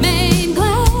heart made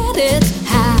glad, it's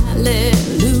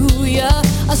hallelujah,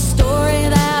 a story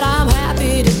that I'm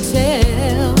happy to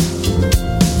tell.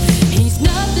 He's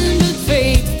nothing but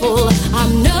faithful,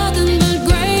 I'm nothing but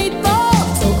grateful,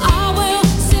 so I will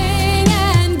sing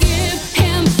and give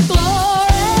Him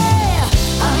glory.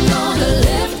 I'm gonna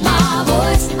lift my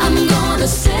voice, I'm gonna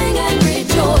sing and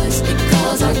rejoice,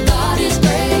 because our God is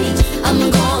great. I'm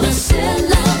gonna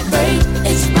celebrate,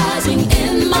 it's rising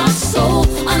in my soul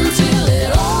until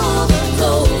it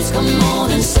overflows. Come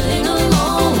on and sing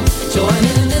along, join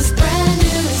in this brand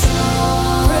new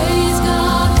song. Praise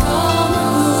God from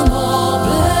whom all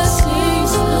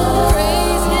blessings flow.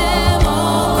 Praise Him,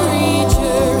 all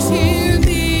creatures here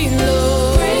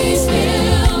below. Praise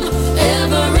Him,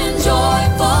 ever in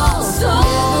joyful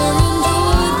song.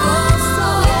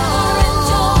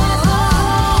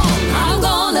 I'm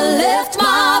gonna lift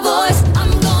my voice,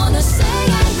 I'm gonna sing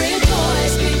and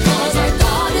rejoice, because our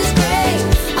God is great.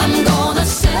 I'm gonna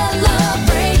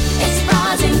celebrate, it's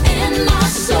rising in my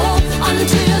soul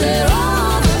until it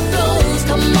overflows.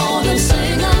 Come on and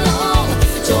sing along,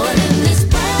 join in this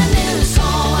brand new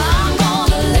song. I'm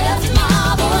gonna lift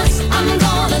my voice, I'm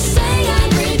gonna sing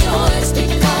and rejoice,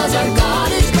 because our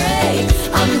God is great.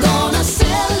 I'm gonna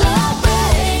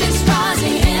celebrate, it's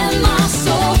rising in my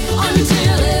soul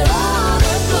until it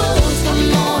overflows.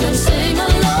 Come on and sing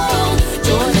along,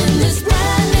 join in this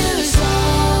brand new song.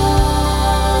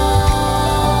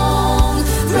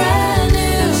 Brand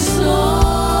new song.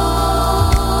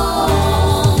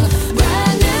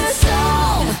 Brand new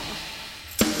song.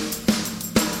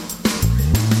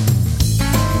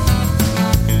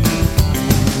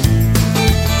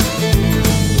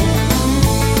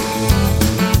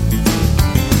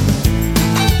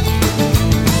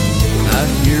 I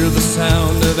hear the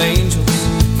sound of angels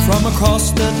from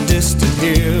across the distant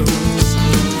hills.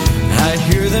 I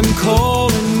hear them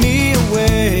calling me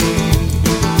away.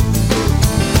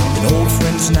 And old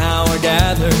friends now are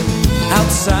gathered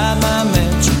outside my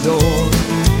mansion door,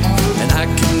 and I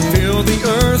can feel the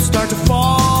earth start to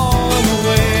fall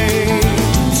away.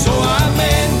 So I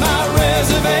made my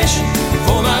reservation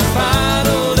for my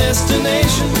final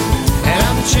destination, and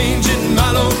I'm changing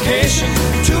my location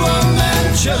to a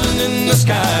mansion in the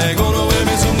sky. Gonna wear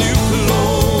me some new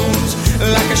colognes,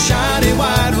 like a shiny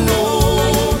white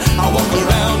robe. I walk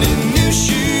around in new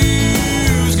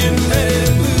shoes, getting ready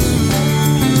to move,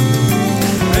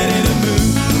 ready to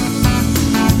move.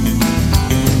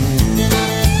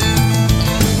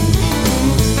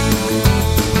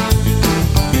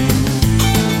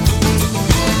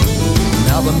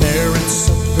 Now the marriage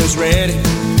supper's ready,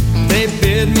 they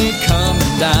bid me come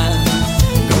and dine.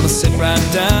 Gonna sit right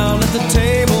down at the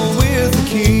table with the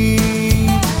king.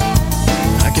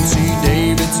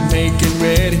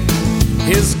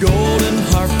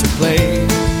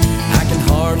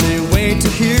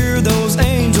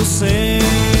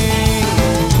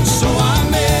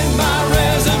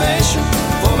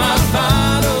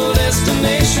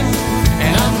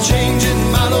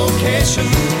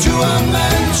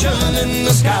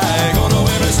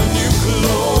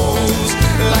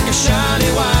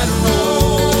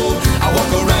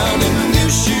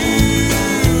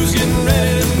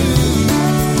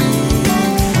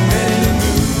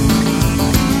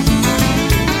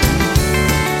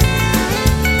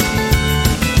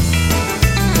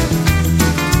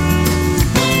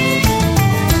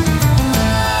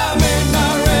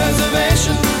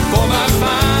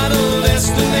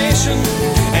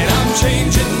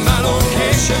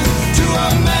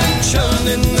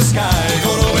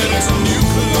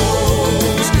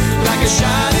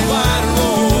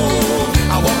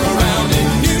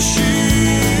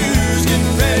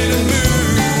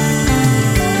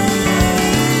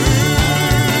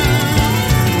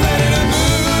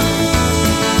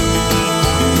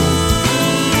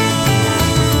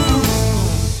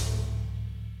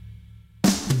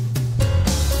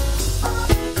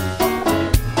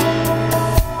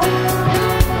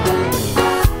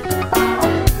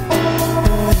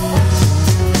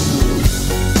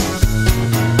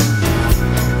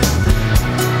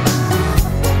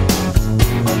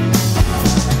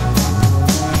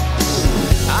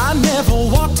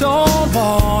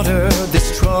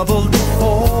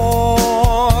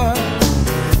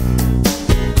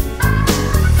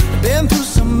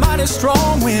 mighty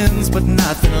strong winds, but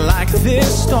nothing like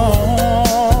this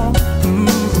storm.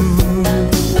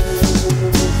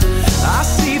 I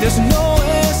see there's no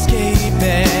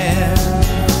escaping.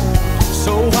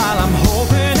 So while I'm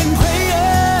hoping and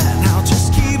praying, I'll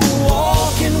just keep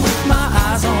walking with my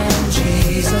eyes on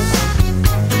Jesus,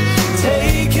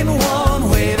 taking one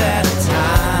way at a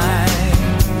time.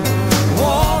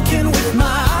 Walking with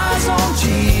my eyes on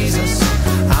Jesus,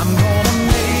 I'm gonna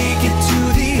make it to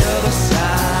the other side.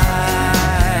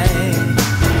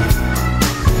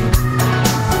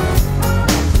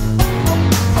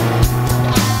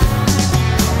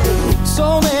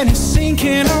 So many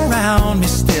sinking around me,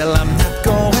 still I'm not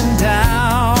going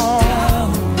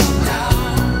down.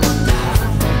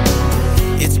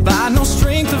 It's by no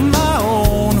strength of my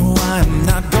own, who I'm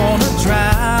not gonna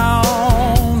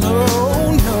drown. No,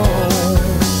 no.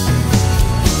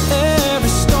 Every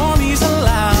storm he's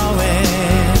allowing,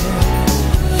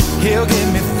 he'll get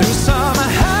me through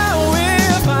somehow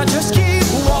if I just keep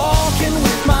walking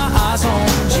with my eyes on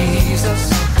Jesus,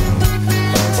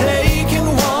 taking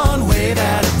one wave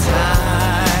at a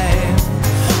time.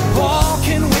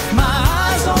 Walking with my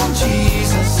eyes on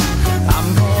Jesus, I'm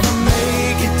gonna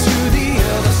make it to the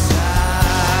other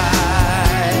side.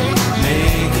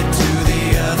 Make it to the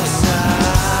other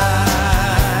side.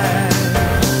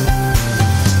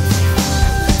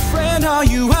 Friend, are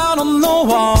you out on the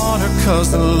water? 'Cause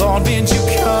the Lord bids you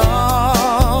come.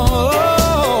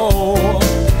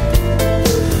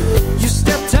 You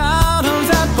stepped out of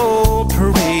that boat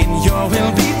parade and your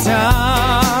will be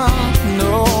done.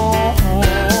 No,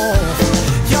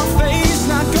 your fate's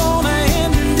not gonna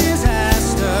end in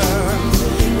disaster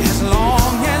as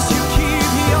long as you keep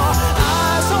your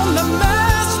eyes on the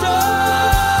Master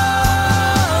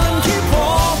and keep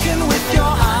walking with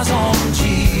your eyes on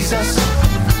Jesus,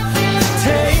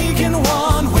 taking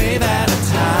one wave at a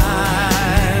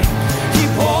time.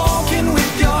 Keep walking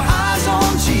with your eyes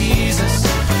on Jesus,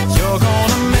 you're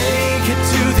gonna make it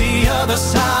to the other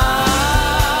side.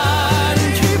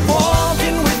 Keep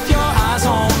walking with your eyes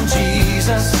on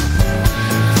Jesus,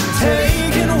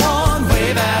 taking one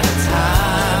wave at a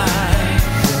time.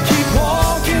 Keep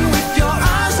walking with your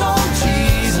eyes on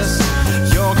Jesus,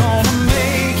 you're gonna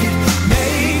make it,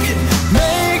 make it,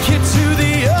 make it to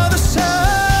the other side.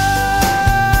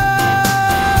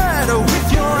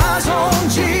 With your eyes on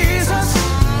Jesus,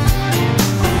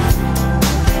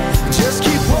 just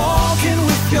keep walking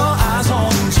with your eyes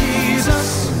on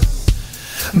Jesus,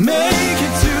 make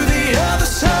it to the other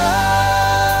side.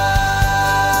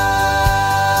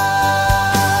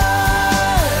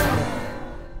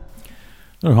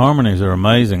 Their harmonies are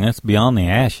amazing. That's Beyond the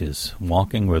Ashes,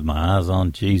 Walking with My Eyes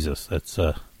on Jesus. That's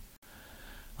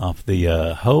off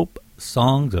the Hope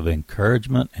Songs of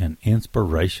Encouragement and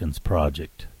Inspirations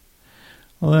project.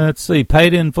 Let's see,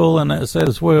 Paid in Full, and that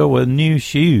says, well, with New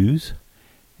Shoes.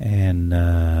 And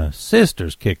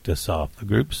Sisters kicked us off, the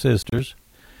group Sisters,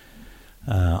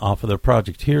 off of their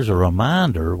project. Here's a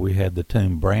reminder, we had the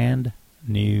tune Brand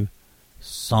New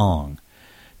Song.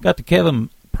 Got the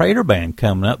Kevin Prater Band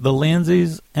coming up, the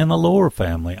Lindsays and the Lohr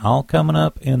family, all coming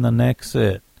up in the next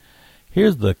set.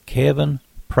 Here's the Kevin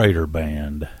Prater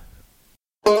Band.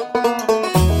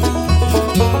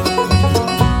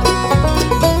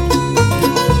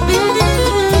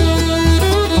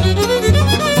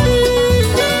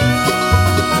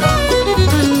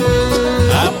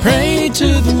 I pray to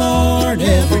the Lord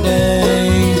every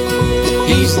day.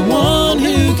 He's the one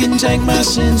who can take my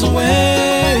sins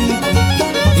away.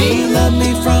 He loved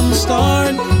me from the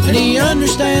start, and He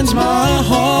understands my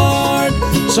heart.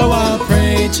 So I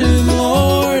pray to the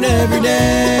Lord every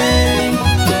day.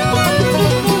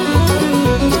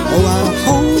 Oh, I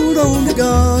hold on to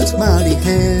God's mighty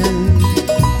hand.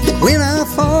 When I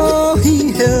fall,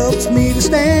 He helps me to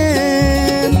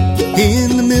stand.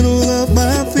 In the middle of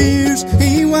my fears,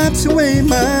 He wipes away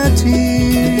my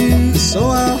tears. So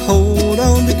I hold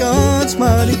on to God's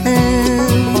mighty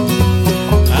hand.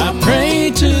 I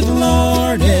pray to the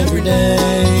Lord every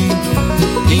day.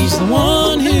 He's the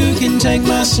one who can take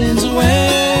my sins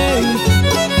away.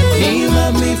 He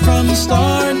loved me from the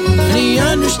start, and He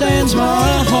understands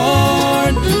my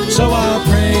heart. So I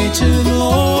pray to the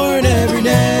Lord every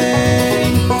day.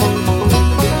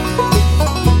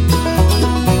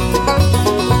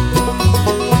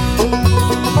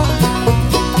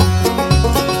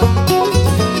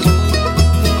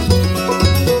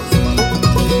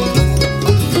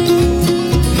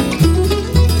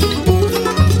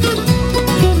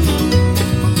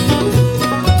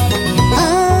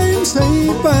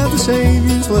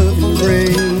 Savior's loving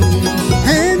grace,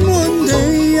 and one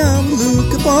day I'll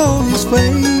look upon His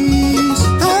face.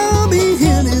 I'll be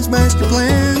in His master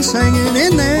plan, singing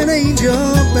in that angel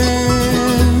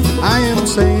band. I am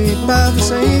saved by the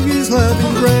Savior's love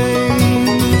and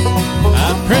grace.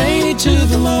 I pray to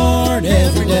the Lord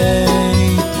every day.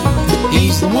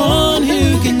 He's the one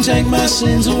who can take my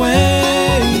sins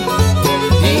away.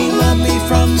 He loved me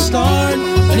from the start,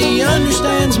 and He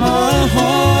understands my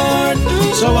heart.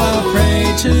 So I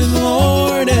pray to the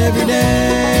Lord every day.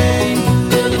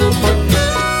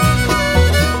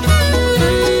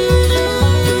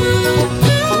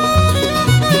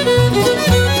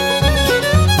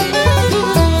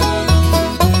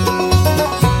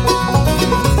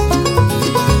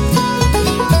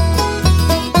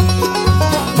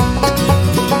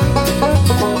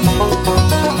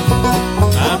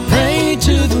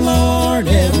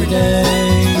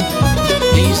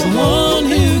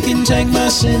 Take my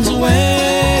sins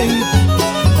away.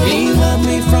 He loved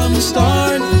me from the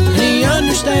start, and He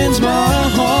understands my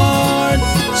heart.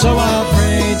 So I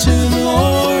pray to the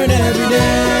Lord every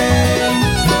day.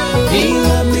 He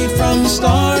loved me from the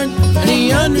start, and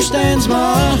He understands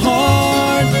my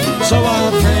heart. So I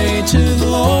pray to the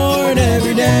Lord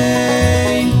every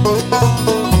day.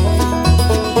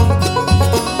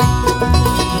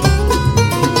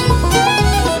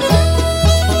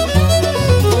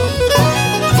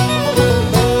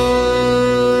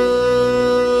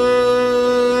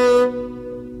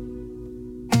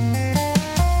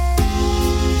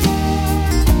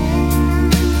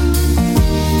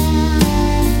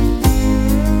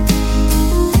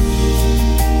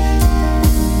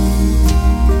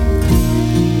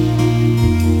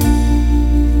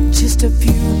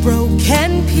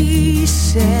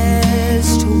 Pieces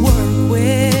to work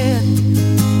with,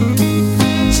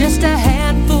 just a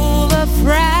handful of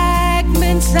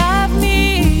fragments of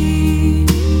me.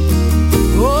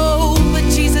 Oh, but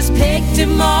Jesus picked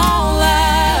them all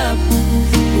up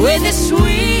with a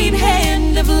sweet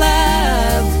hand of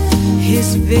love.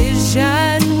 His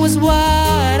vision was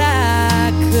what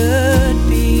I could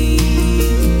be.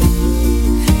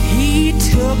 He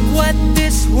took what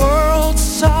this world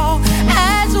saw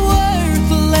as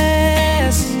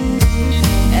worthless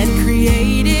and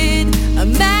created a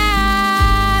masterpiece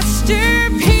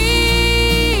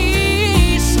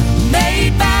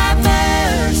made by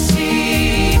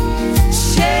mercy,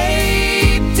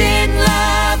 shaped in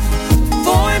love,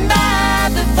 formed by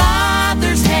the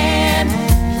Father's hand,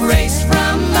 grace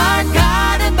from my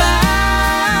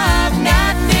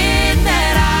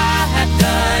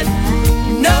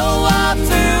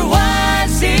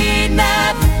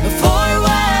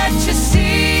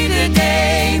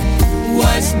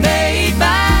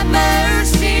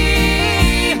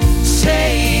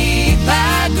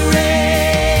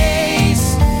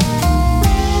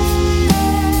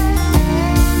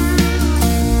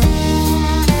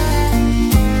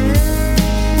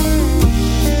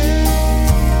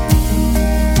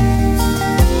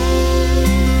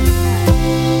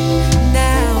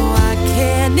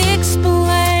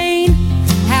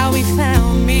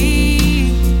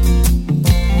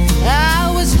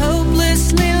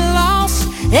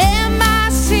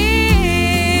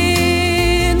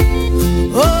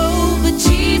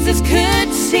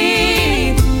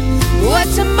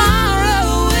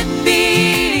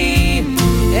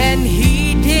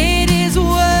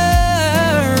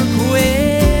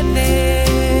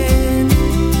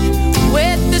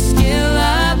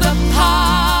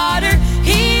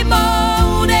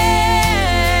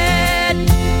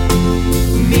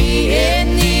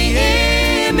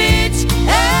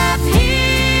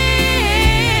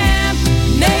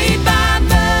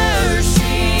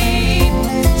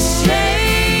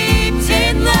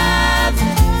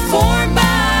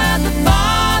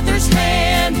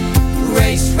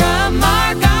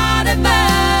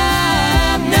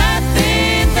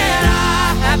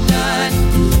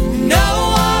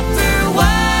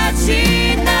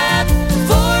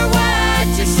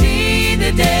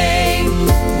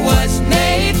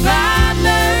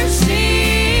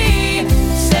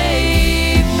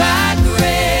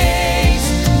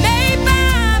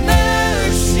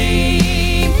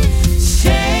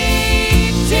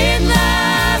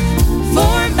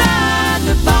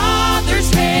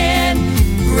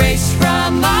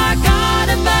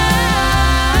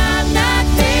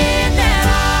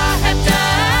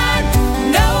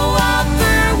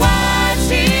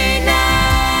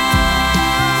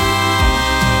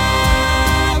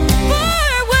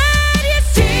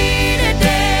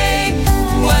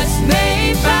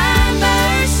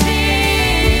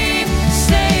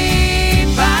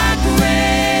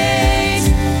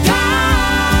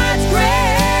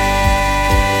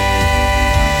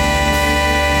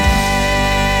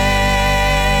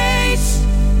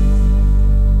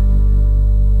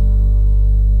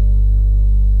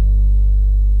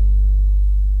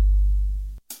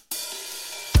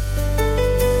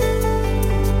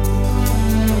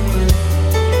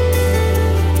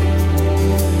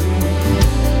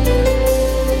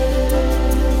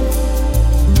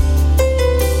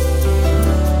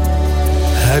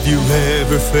you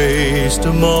ever faced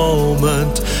a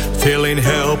moment feeling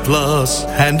helpless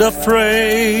and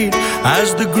afraid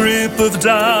as the grip of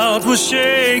doubt was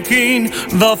shaking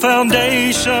the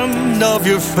foundation of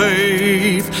your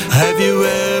faith? Have you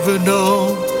ever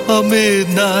known a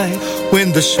midnight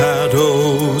when the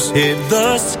shadows hit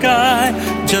the sky?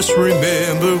 Just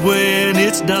remember when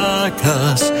it's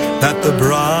darkest that the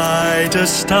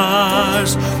brightest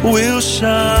stars will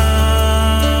shine.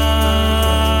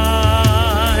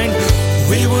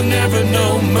 We will never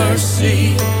know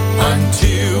mercy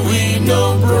until we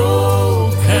know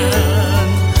broken.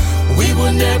 We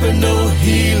will never know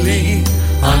healing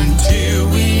until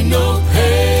we know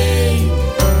pain.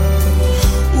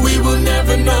 We will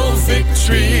never know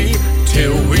victory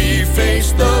till we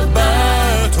face the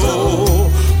battle.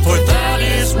 For that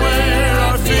is where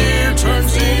our fear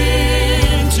turns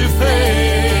into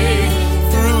faith.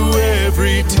 Through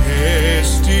every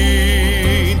testing,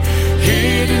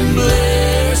 hidden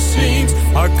blessings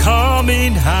are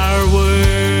coming our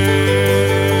way.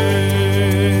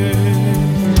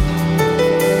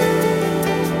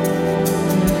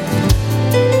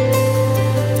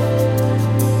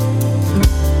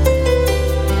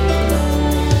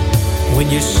 When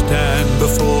you stand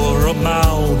before a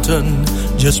mountain,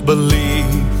 just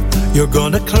believe you're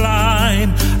gonna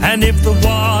climb. And if the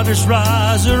waters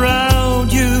rise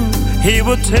around you, He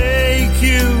will take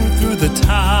you through the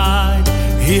tide.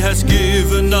 He has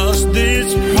given us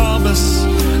this promise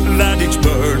that each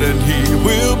burden He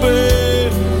will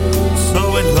bear. So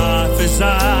when life is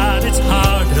at its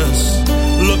hardest,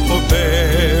 look for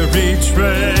buried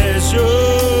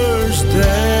treasures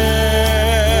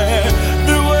there.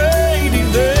 They're waiting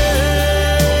there.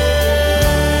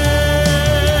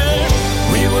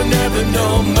 We will never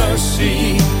know mercy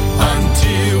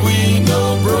until we know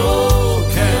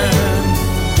broken.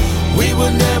 We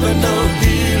will never know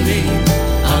healing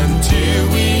until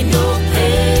we know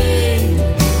pain.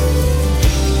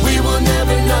 We will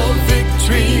never know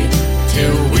victory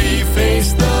till we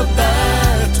face the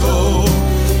battle.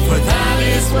 For that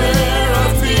is where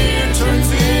our fear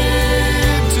turns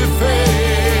into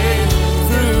faith.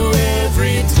 Through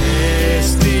every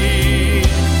testing,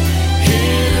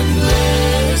 hidden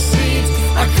blessings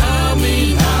are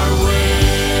coming our way.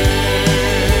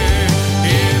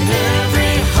 In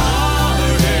every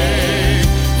heartache,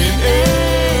 in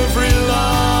every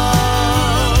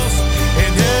loss,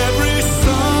 in every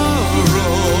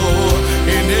sorrow,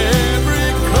 in every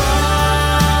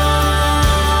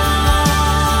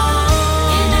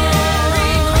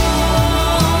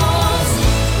cross,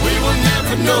 we will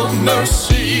never know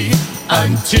mercy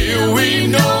until we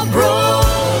know broken.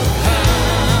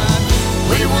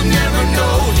 We will never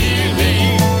know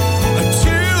healing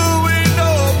until we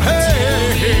know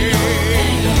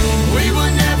pain. We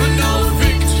will never know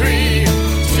victory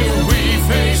till we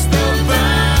face the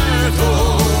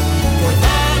battle. For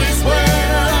that is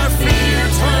where our fear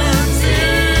turns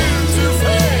into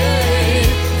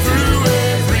faith. Through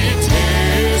every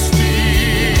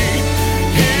testing,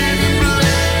 hidden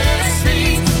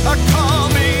blessings are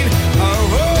coming our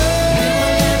way. We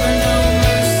will never know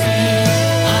mercy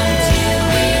until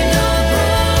we know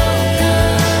broken.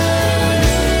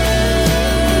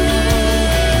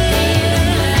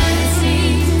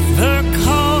 They're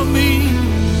coming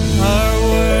our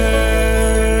way.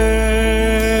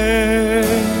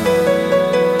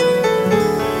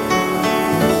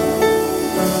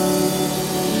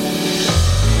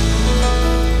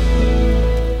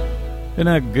 Isn't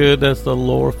that good? That's the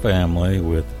Lore Family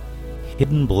with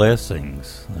Hidden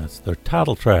Blessings. That's their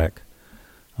title track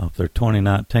of their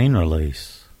 2019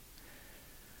 release.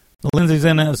 The Lindsay's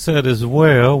in that set as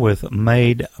well with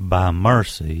Made by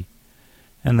Mercy.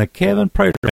 And the Kevin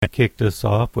Prater Band kicked us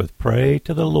off with Pray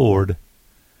to the Lord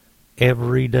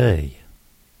Every Day.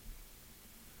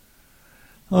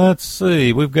 Let's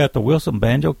see. We've got the Wilson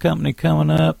Banjo Company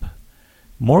coming up,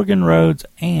 Morgan Rhodes,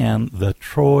 and the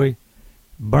Troy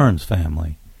Burns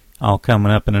family, all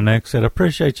coming up in the next set. I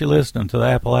appreciate you listening to the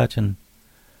Appalachian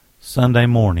Sunday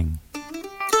Morning.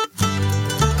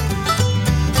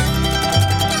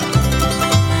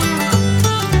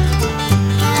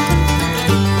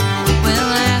 Well,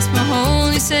 I asked my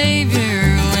Holy Savior,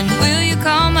 when will you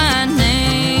call my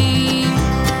name?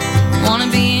 Wanna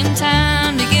be in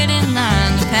time to get in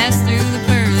line to pass through the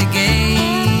pearly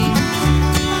gate.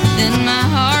 Then my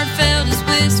heart felt his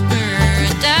whisper, I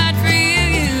died for you,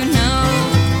 you know.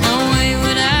 No way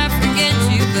would I forget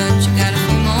you, but you got a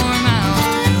few more miles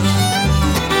to go.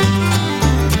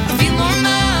 A few more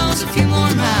miles, a few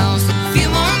more miles, a few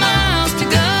more miles to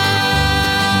go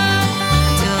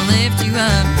till I lift you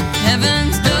up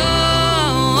heaven's door.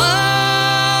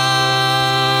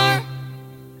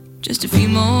 Just a few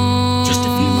more, just a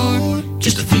few more,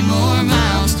 just a few more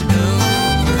miles to go.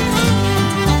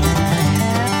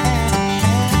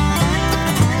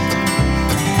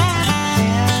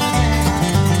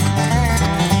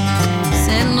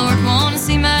 Said, Lord, wanna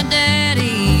see my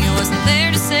daddy. Wasn't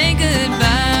there to say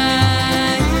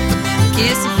goodbye.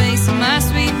 Kiss the face of my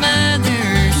sweet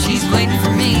mother. She's waiting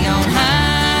for me on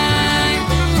high.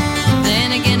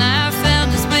 Then again I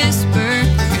felt this whisper,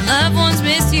 your loved ones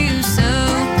miss you so.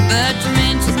 But your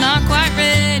mention's not quite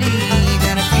ready. You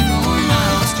got a few more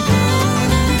miles to go.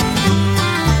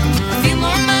 A few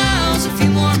more miles, a few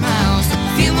more miles, a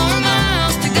few more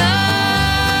miles to go.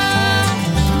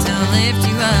 Till I lift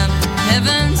you up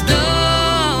heaven's door.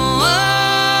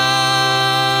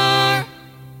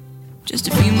 Just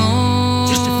a few more,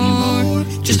 just a few more,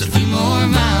 just a few more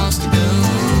miles to go.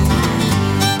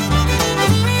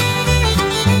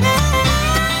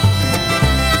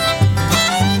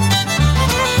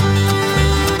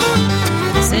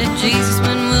 Said, Jesus,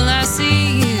 when will I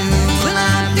see you? Will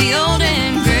I be old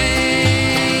and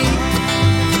gray?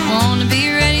 Want to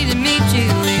be ready to meet you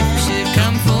if you should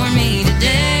come for me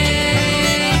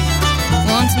today.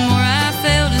 Once more I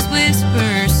felt his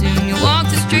whisper, soon you'll walk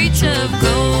the streets of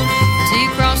gold. Till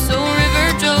you cross the river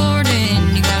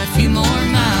Jordan, you got a few more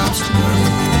miles to go.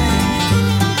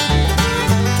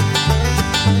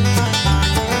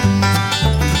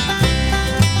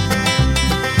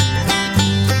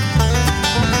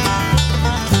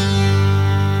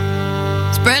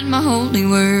 Spread my holy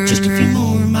word, just a few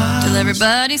more miles, till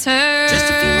everybody's heard. Just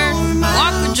a few more miles,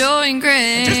 walk with joy and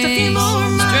grace, just a few more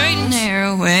miles, straight and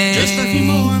narrow way, just a few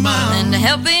more miles, lend a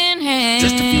helping hand,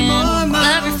 just a few more miles,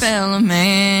 love your fellow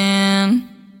man.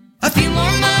 A few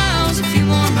more miles, a few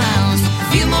more miles, a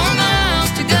few more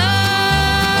miles to go,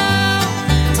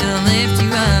 till I lift you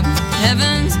up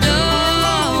heaven's door.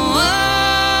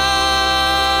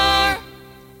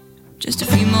 Just a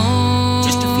few more,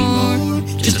 just a few more,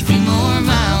 just a few more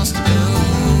miles to go.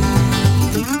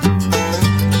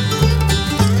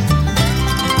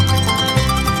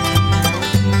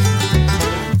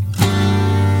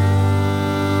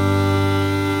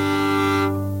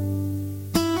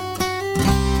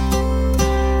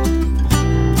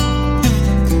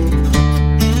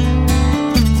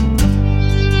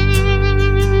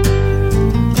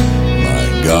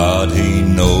 God, He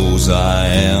knows I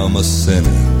am a sinner.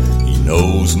 He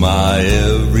knows my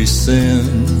every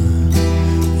sin.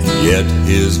 And yet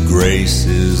His grace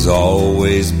is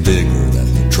always bigger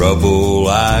than the trouble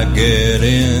I get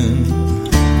in.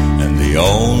 And the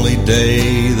only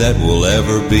day that will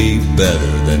ever be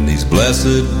better than these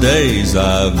blessed days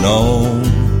I've known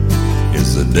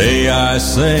is the day I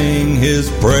sing His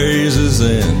praises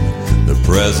in the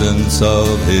presence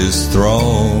of His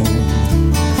throne.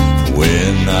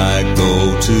 When I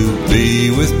go to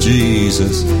be with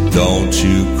Jesus, don't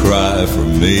you cry for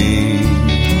me.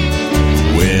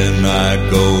 When I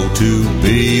go to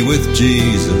be with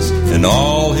Jesus in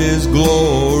all His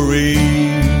glory,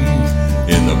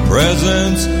 in the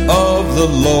presence of the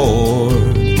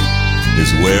Lord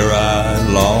is where I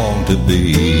long to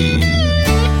be.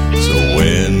 So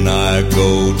when I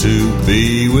go to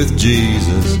be with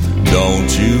Jesus,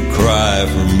 don't you cry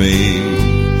for me.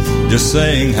 Just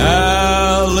sing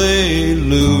hallelujah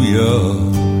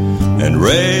and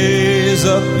raise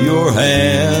up your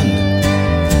hand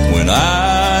when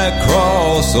I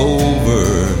cross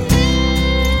over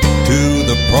to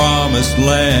the promised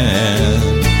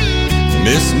land.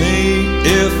 Miss me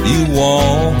if you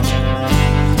want,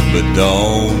 but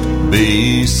don't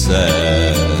be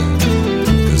sad,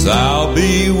 'cause I'll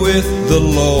be with the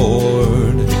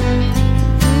Lord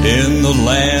in the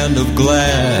land of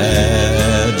glad.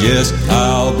 Yes,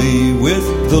 I'll be with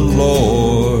the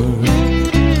Lord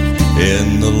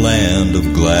in the land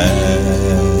of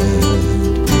glad.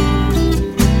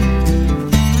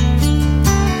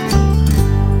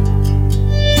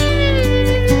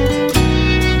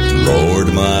 Lord,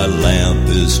 my lamp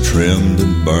is trimmed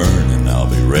and burning. I'll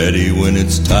be ready when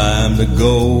it's time to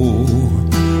go.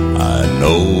 I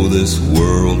know this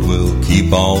world will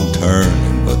keep on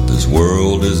turning, but this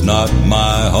world is not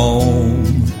my home.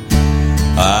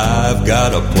 I've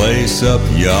got a place up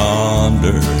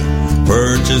yonder,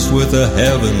 purchased with a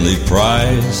heavenly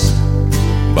price,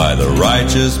 by the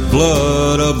righteous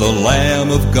blood of the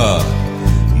Lamb of God,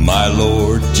 my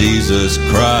Lord Jesus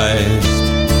Christ.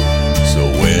 So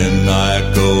when I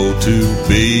go to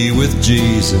be with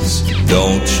Jesus,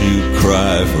 don't you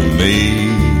cry for me.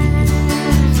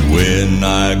 When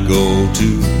I go to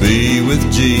be with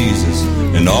Jesus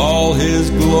in all His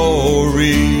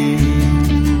glory,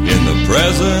 in the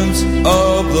presence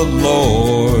of the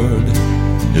Lord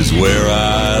is where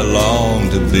I long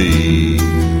to be.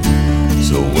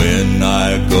 So when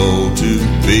I go to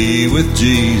be with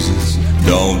Jesus,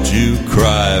 don't you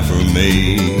cry for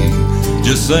me.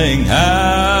 Just sing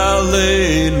hallelujah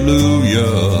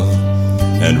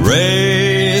and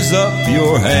raise up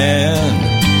your hand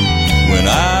when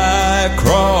I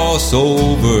cross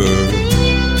over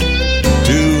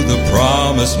to the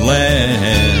promised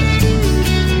land.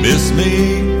 Miss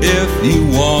me if you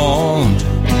want,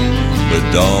 but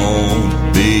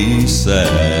don't be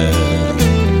sad,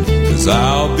 'cause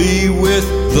I'll be with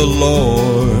the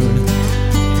Lord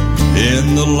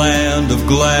in the land of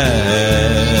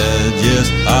glad.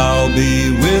 Yes, I'll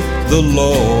be with the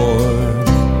Lord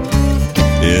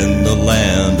in the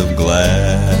land of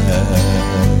glad.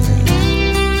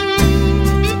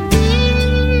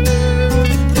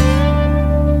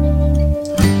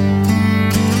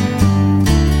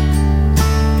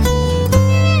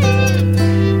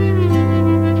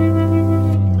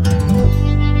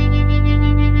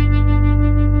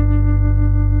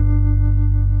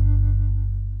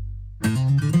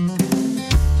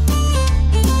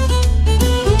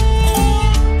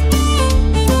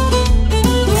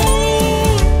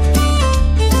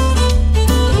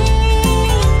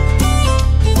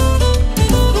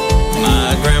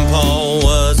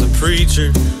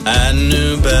 At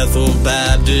New Bethel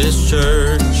Baptist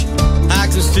Church, I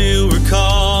can still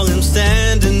recall him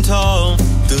standing tall,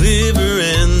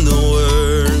 delivering the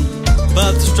word.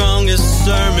 But the strongest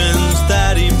sermons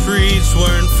that he preached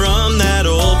weren't from that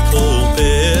old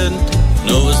pulpit.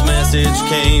 No, his message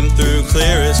came through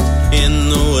clearest in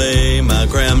the way my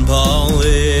grandpa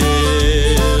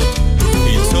lived.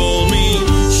 He told me,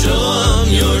 show him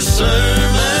your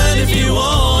sermon if you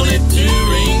want it to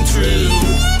ring true.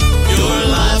 Your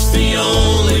life's the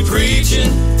only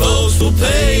preaching folks will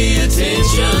pay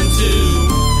attention to.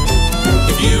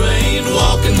 If you ain't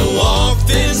walking the walk,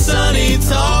 then sonny,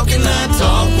 talking that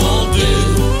talk won't do.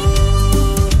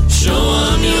 Show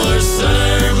 'em your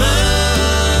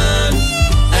sermon,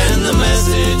 and the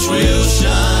message will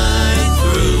shine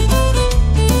through.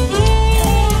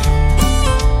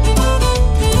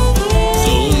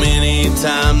 So many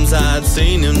times I'd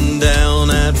seen him down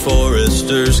at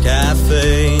Forester's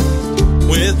Cafe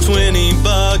with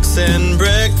 $20 and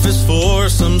breakfast for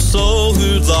some soul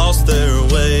who'd lost their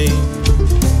way.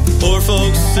 Poor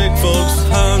folks, sick folks,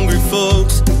 hungry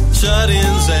folks,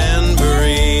 shut-ins and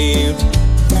bereaved.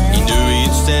 He knew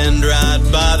he'd stand right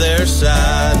by their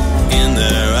side in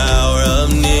their hour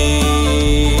of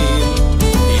need.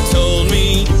 He told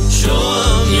me, show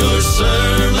 'em your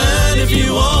sermon if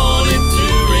you want it to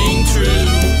ring true.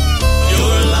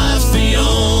 Your life's the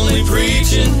only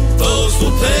preaching folks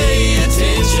will pay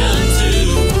attention to.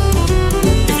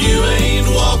 If you ain't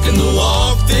walking the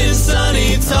walk, then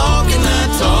sonny, talking that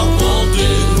talk won't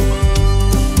do.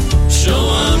 Show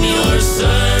 'em your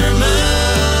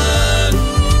sermon,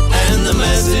 and the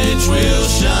message will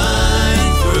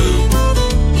shine through.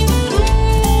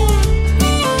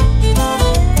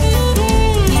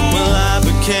 Well, I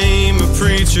became a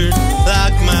preacher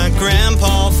like my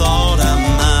grandpa thought I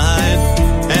might,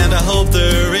 and I hope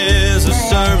there is a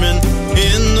sermon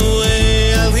in the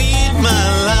way I lead my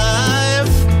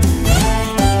life.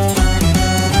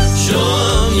 Show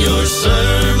 'em your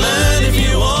sermon if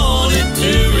you want it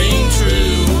to ring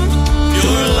true.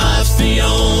 Your life's the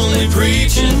only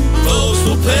preaching folks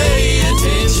will pay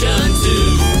attention to.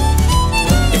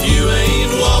 If you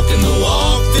ain't walking the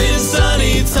walk, then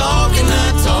sonny, talking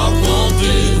that talk won't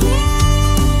do.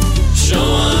 Show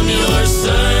 'em your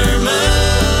sermon,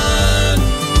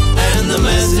 and the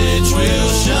message will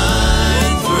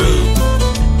shine through.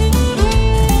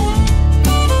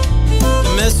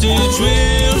 The message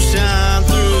will shine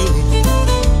through.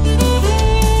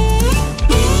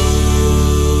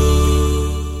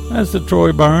 That's the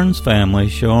Troy Burns family.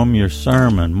 Show 'em your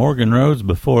sermon. Morgan Rhodes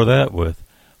before that with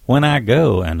When I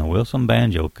Go, and the Wilson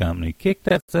Banjo Company kicked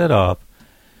that set off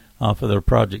of their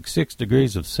project 6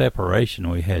 Degrees of Separation.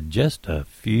 We had just a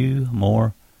few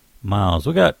more miles.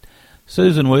 We got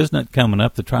Susan Wisnett coming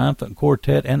up, the Triumphant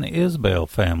Quartet, and the Isbell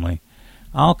family,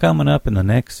 all coming up in the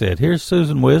next set. Here's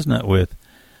Susan Wisnett with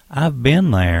I've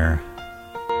Been There.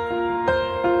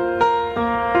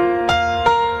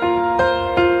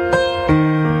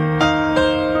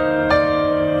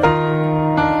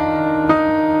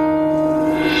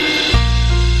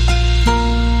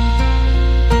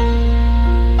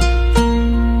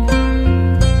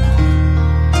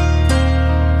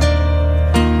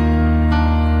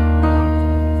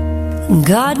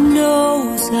 God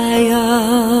knows I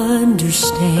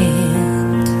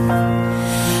understand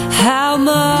how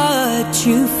much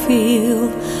you feel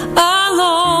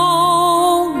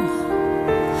alone.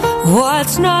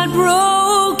 What's not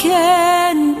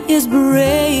broken is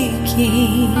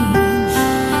breaking.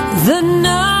 The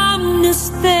numbness,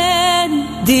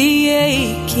 then the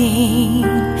aching,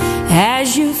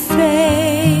 as you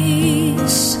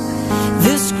face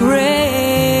this great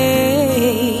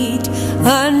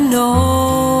unknown.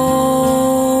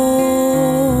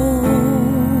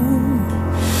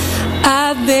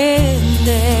 I've been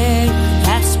there,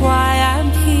 that's why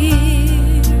I'm here.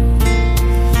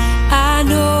 I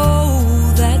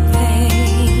know that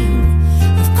pain,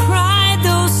 I've cried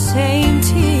those same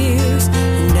tears,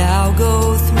 and I'll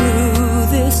go through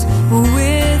this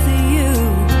with you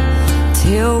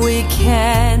till we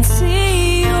can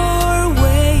see your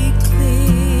way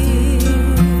clear.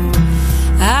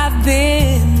 I've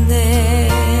been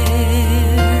there,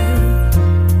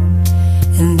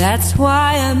 and that's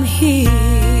why I'm here.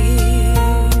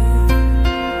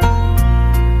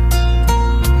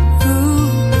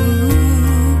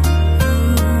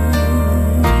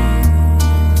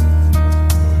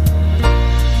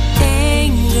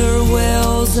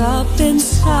 Up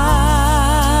inside,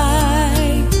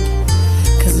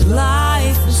 'cause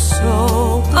life is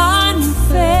so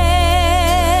unfair.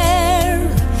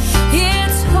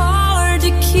 It's hard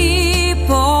to keep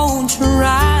on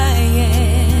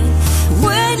trying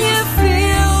when you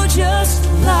feel just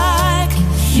like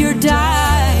you're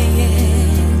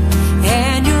dying,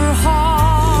 and your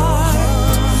heart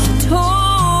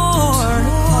torn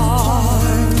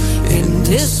apart in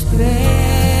despair.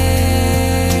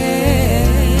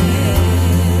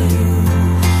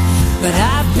 But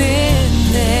I've been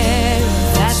there,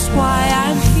 that's why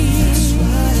I'm here.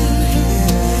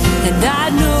 And I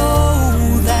know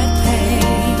that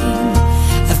pain,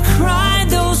 I've cried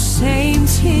those same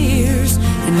tears,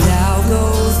 and I'll go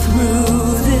through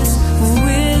this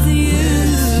with you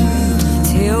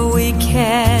till we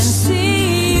can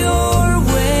see your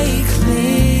way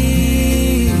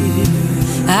clear.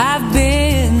 I've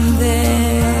been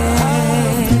there,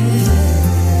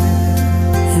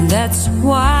 and that's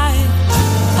why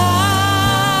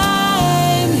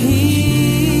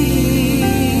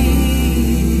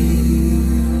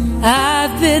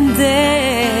I've been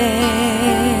there,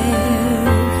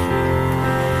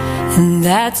 and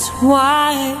that's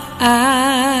why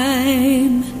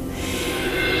I'm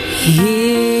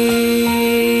here.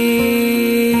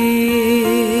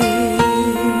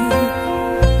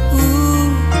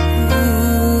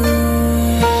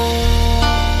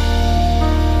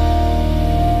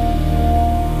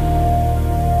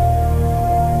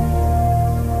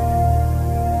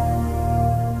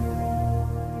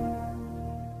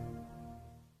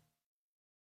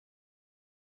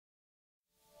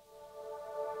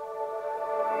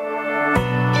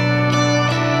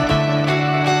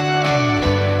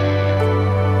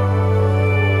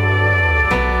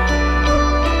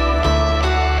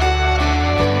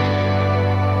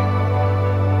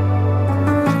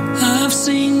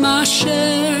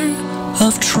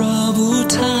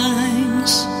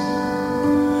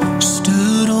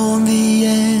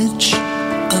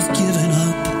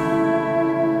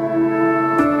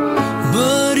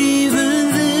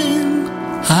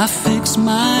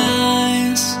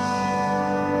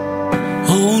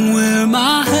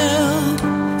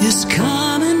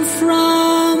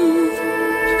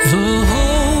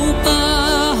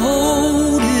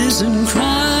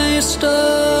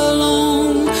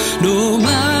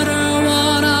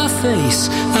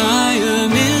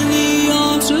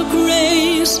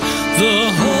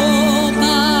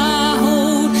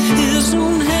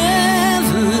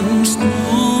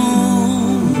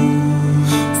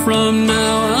 From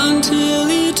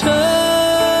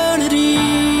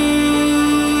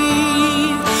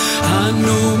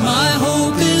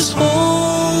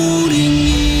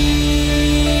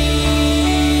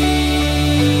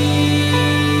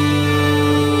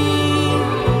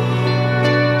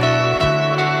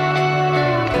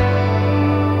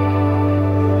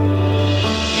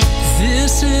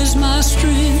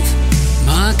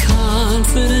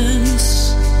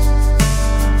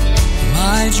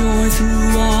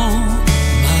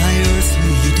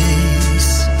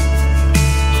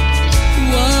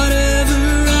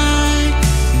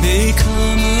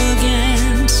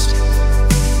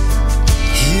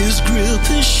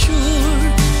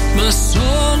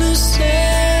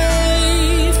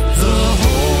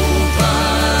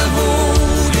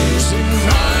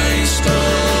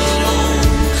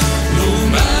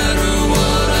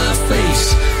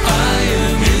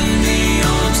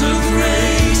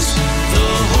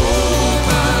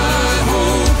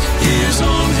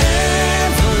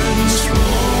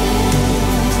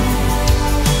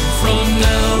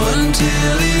now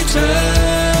until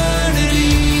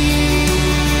eternity,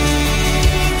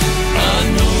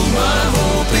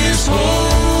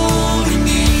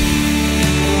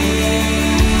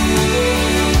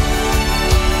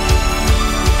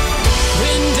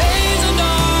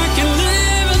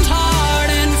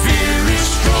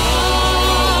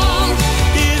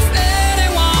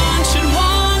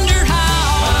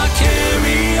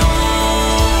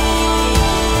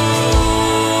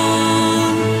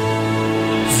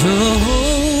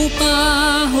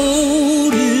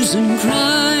 in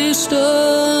Christ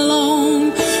alone.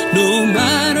 No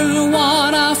matter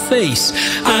what I face,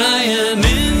 I am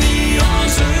in the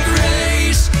arms of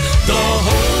grace. The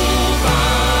hope I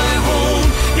hold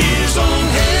is on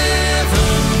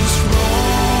heaven's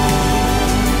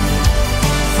throne.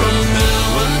 From now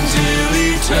until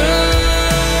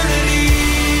eternity,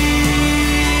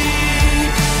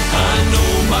 I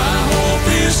know my hope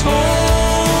is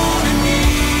holding me.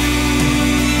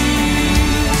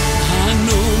 I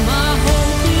know my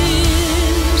hope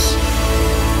is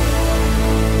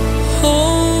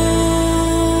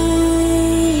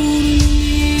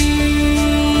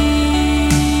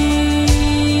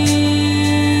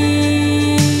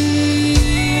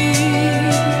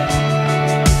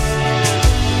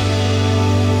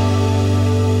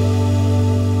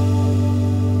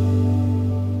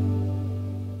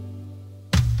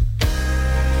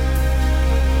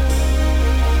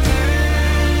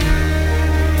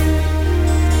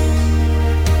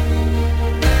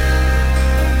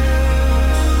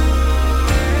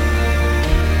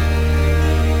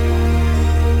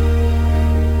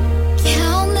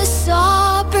Countless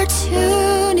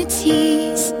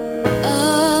opportunities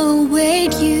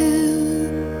await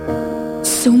you.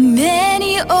 So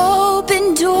many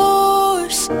open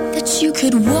doors that you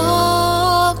could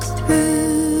walk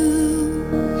through.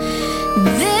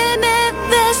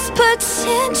 Limitless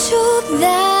potential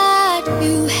that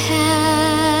you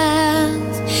have.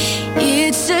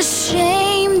 It's a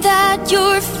shame that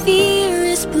your fear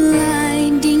is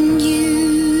blinding you.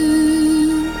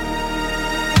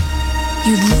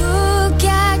 You look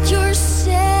at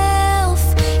yourself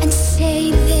and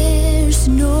say there's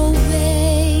no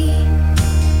way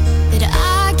that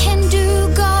I can do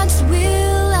God's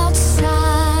will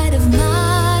outside of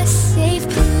my safe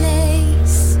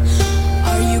place.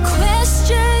 Are you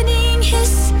questioning His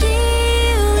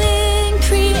skill in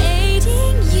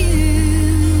creating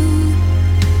you?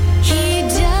 He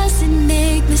doesn't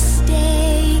make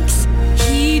mistakes.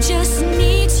 He just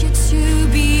needs you to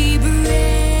be brave.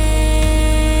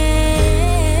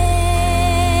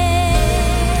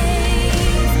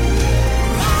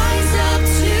 Rise up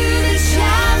to the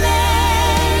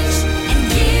challenge and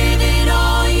give it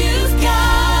all you've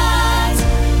got.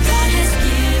 God has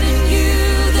given you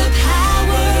the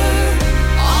power.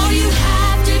 All you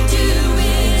have to do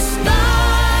is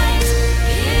fight.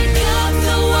 Pick up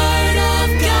the word of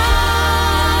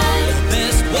God.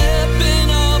 best weapon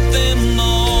of them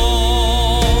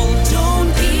all.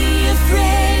 Don't be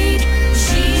afraid.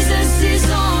 Jesus is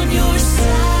on your side.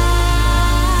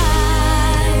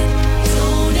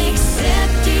 Don't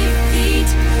accept defeat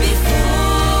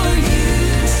before you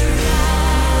try.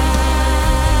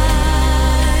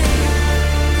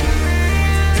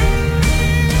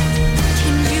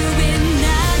 Can you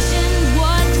imagine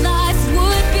what life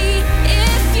would be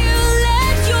if you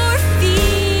let your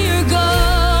fear go?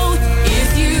 If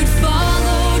you'd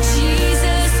follow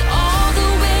Jesus all the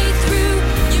way through,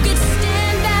 you could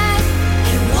stand back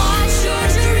and watch your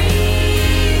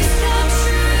dreams come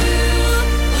true.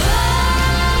 Rise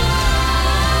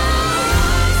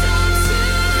up to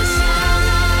the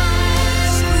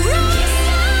challenge.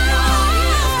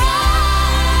 Rise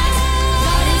up,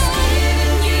 God has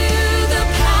given you the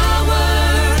power.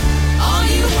 All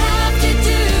you have to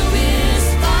do is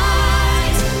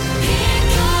fight. Pick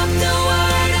up the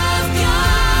word of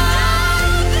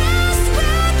God. Best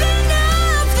weapon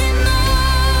of them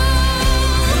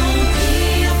all. Don't be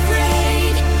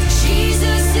afraid.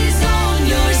 Jesus is on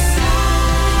your side.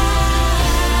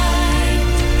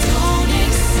 Don't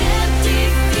accept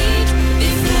defeat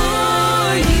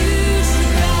before you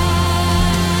try.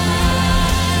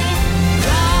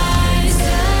 Rise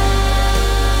up,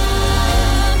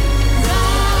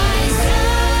 rise up,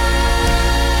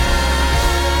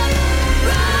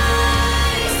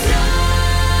 rise up.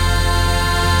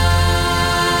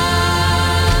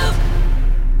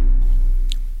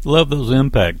 Love those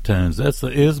impact tunes. That's the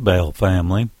Isbell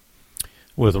family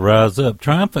with Rise Up.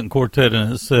 Triumphant Quartet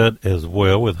in it set as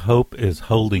well with Hope is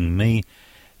Holding Me.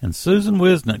 And Susan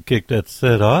Wisnett kicked that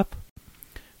set up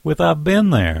with I've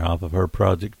Been There off of her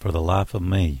project For the Life of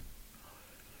Me.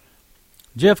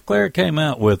 Jeff Clare came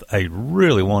out with a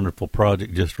really wonderful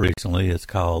project just recently. It's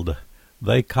called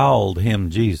They Called Him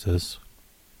Jesus.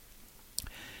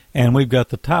 And we've got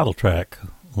the title track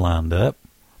lined up.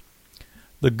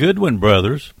 The Goodwin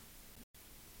Brothers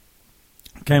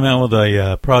came out with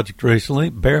a project recently,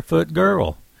 Barefoot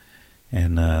Girl.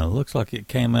 And looks like it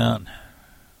came out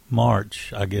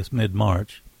March, I guess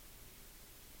mid-March.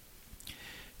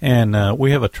 And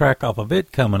we have a track off of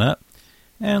it coming up.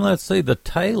 And let's see, the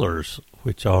Taylors,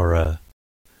 which are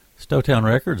Stowtown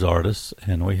Records artists,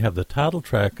 and we have the title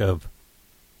track of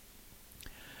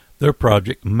their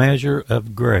project, Measure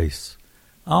of Grace.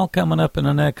 All coming up in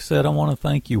the next set. I want to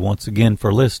thank you once again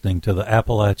for listening to the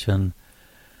Appalachian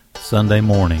Sunday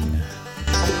Morning.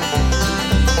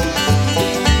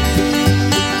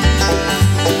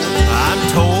 I'm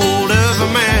told of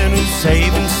a man who's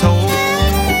saving souls.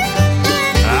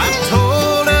 I'm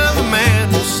told of a man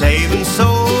who's saving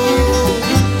souls.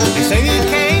 They say he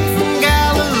came from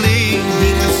Galilee.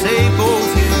 He can save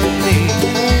both you and me.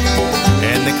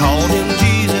 And they called him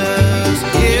Jesus.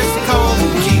 Yes, they called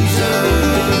him Jesus.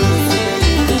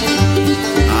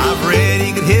 I've read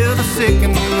he could heal the sick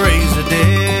and raise the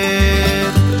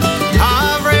dead.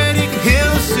 I've read he could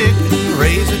heal the sick and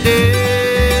raise the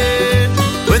dead.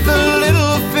 With a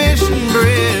little fish and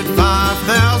bread,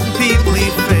 5,000 people he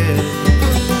fed.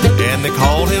 And they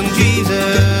called him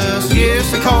Jesus.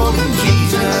 Yes, they called him Jesus.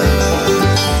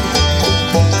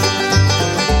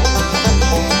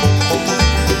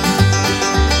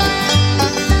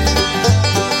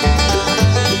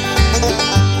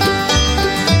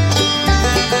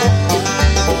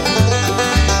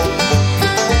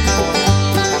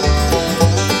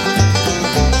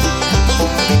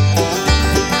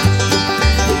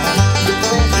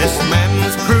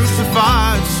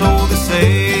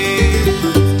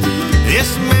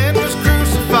 This man was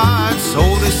crucified, so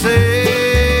they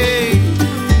say,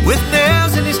 with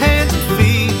nails in his hands and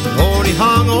feet. Lord, he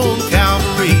hung on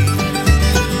Calvary,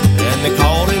 and they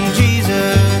called him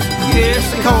Jesus. Yes,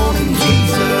 they called him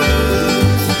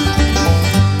Jesus.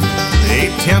 They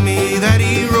tell me that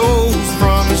he rose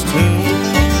from his tomb.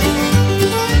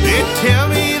 They tell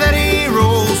me that he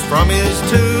rose from his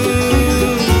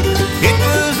tomb. It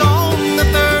was on the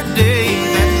third day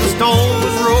that the stone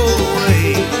was rolled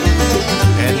away,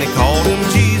 and they called him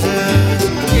Jesus.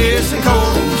 Yes, they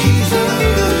called him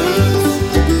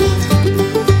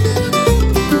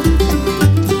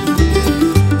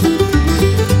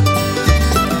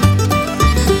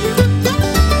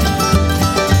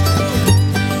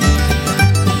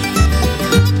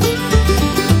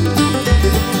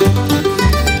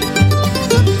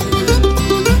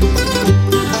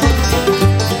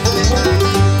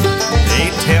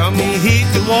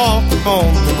walk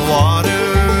on the water.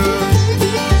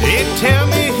 They tell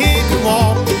me he could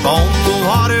walk on the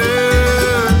water.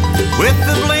 With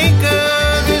the blink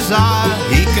of his eye,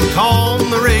 he could calm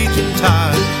the raging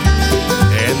tide.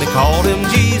 And they called him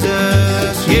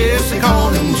Jesus. Yes, they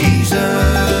called him Jesus.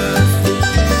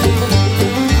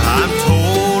 I'm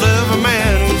told of a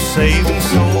man who's saving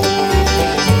souls.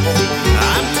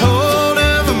 I'm told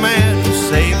of a man who's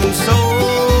saving souls.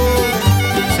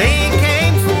 Say he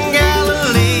came from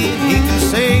Galilee, he can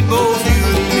save both you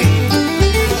and me.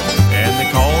 And they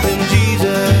called him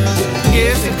Jesus.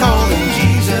 Yes, they called him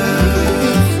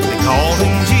Jesus. They called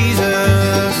him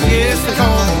Jesus. Yes, they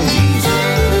called him Jesus.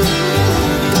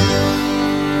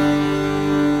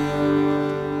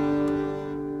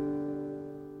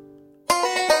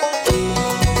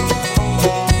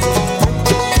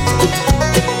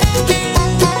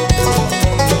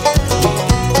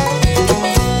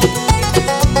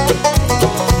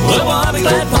 Well, I'll be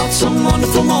glad about some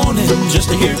wonderful morning just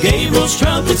to hear Gabriel's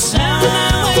trumpet sound. When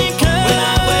I wake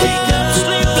up,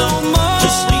 sleep no more,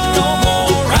 just sleep no more.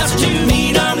 Rise to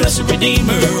meet our blessed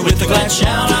Redeemer with a glad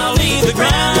shout. I'll leave the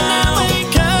ground.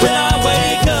 When I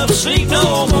wake up, sleep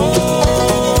no more.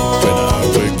 When I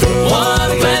wake up,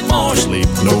 what a glad morning, sleep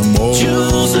no more.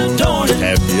 Jewels adorning,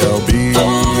 Happy I'll be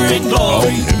honor and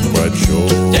glory, on his right shore.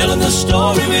 telling the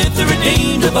story with the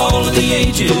redeemed of all of the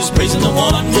ages, praising the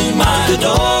one whom I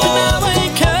adore.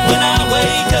 When I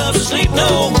wake up, sleep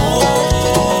no more.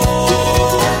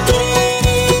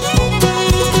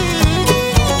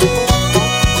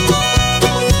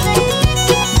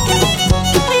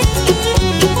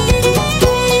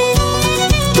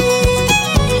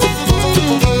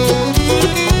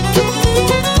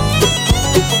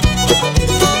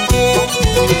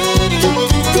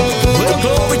 Well,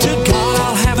 glory to God,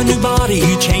 I'll have a new body,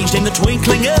 changed in the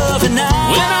twinkling of an eye.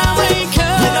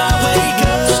 When I wake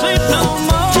up, sleep no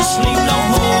more, just sleep no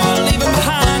more, leaving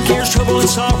behind cares, trouble, and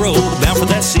sorrow.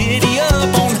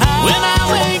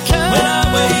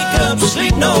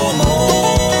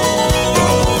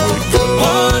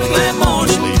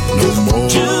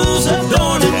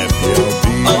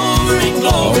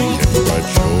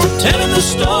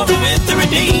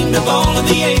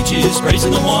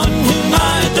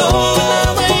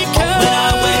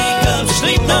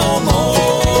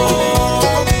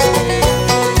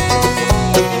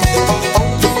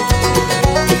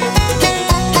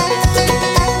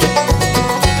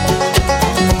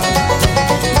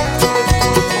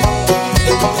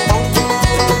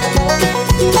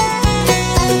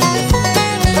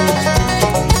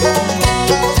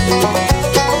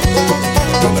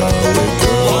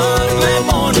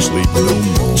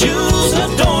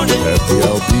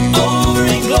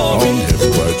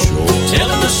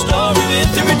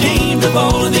 redeemed of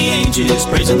all of the ages,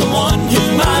 praising the one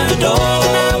whom I adore.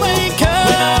 When I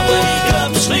wake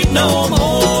up, sleep no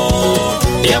more.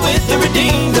 Yeah, with the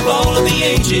redeemed of all of the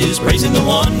ages, praising the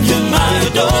one whom I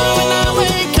adore. When I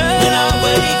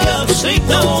wake up, sleep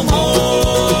no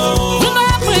more. When I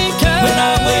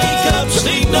wake up,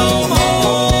 sleep no more.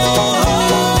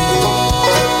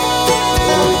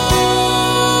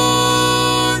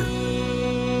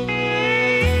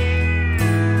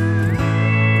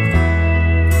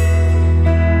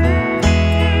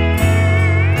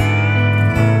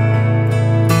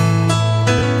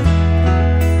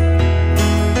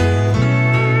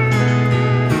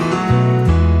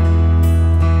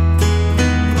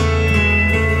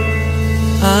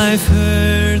 I've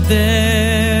heard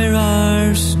there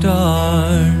are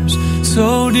stars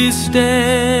so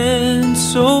distant,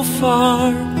 so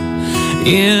far.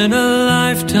 In a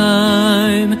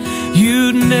lifetime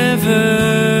you'd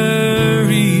never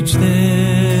reach them.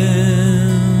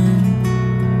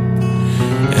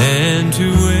 And to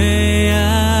weigh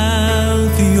out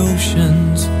the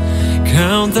oceans,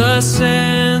 count the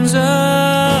sands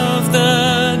of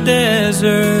the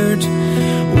desert,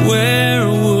 where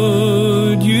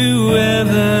would you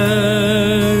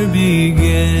ever begin?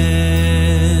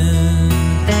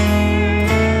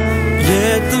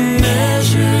 Yet the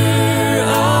measure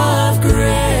of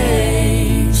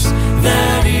grace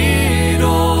that it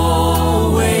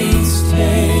always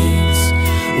takes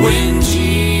when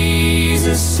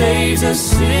Jesus saves a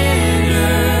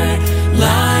sinner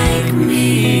like me.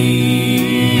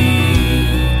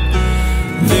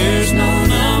 There's no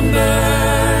number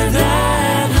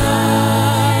that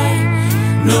high,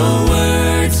 no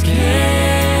words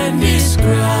can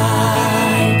describe.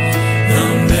 The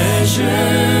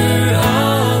measure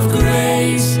of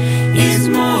grace is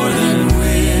more than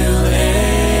we'll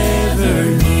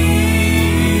ever need.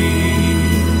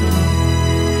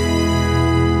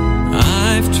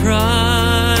 I've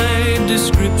tried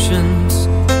descriptions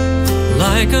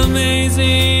like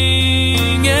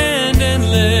amazing and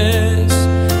endless.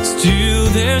 Still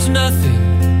there's nothing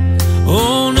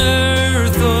on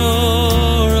earth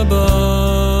or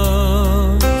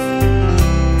above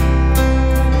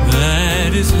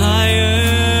that is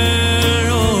higher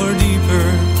or deeper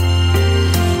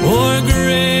or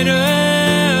greater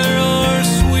or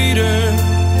sweeter.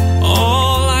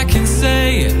 All I can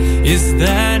say is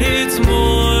that it's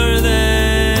more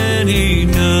than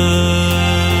enough.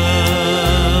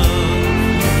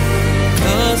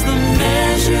 'Cause the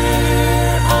measure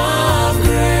of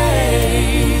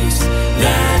grace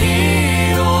that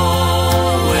it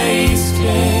always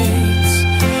takes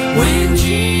when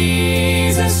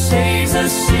Jesus saves a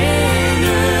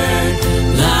sinner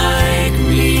like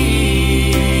me.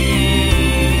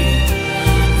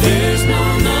 There's no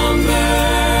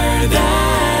number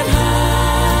that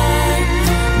high,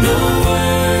 no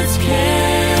words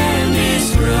can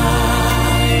describe.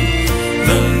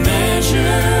 The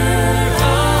measure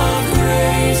of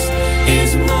grace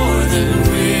is more than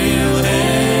we'll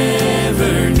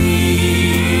ever need.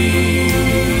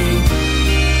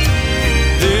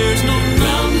 There's no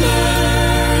number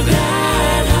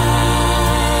that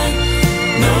high,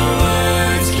 no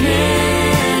words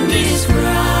can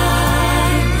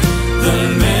describe. The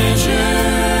measure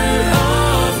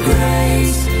of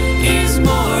grace is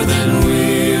more than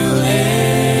we'll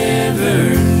ever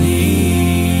need.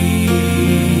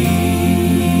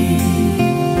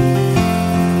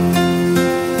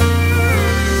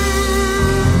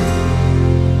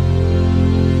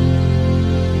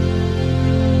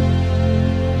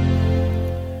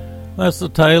 That's the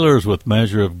Taylors with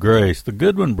Measure of Grace. The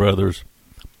Goodwin brothers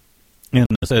in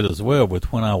the set as well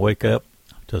with When I Wake Up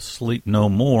to Sleep No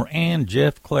More. And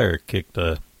Jeff Clare kicked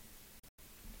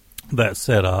that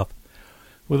set off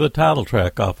with a title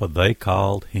track off of They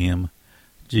Called Him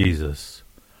Jesus.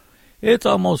 It's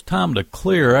almost time to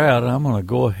clear out. I'm going to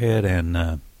go ahead and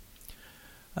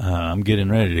I'm getting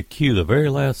ready to cue the very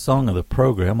last song of the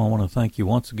program. I want to thank you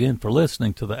once again for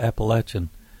listening to the Appalachian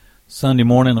Sunday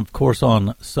morning, of course,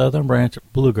 on Southern Branch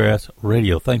Bluegrass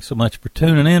Radio. Thanks so much for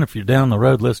tuning in. If you're down the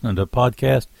road listening to a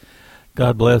podcast,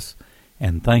 God bless,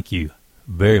 and thank you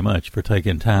very much for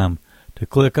taking time to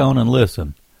click on and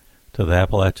listen to the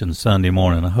Appalachian Sunday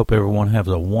morning. I hope everyone has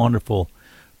a wonderful,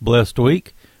 blessed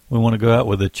week. We want to go out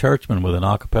with the Churchmen with an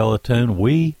a cappella tune,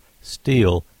 We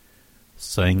Still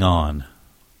Sing On.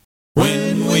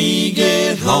 When we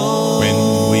get home,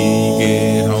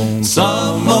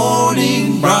 some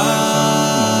morning bright,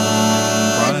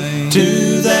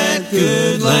 to that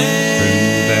good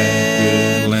land,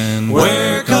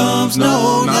 where comes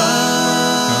no night,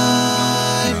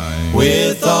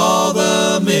 with all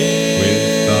the millions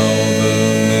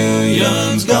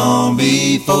million's gone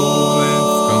before.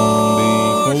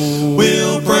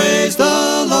 We'll praise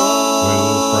the Lord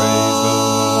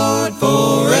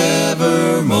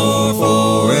forevermore,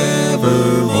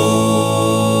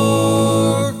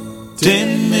 forevermore.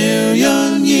 10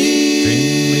 million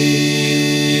years,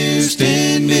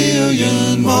 10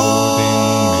 million more,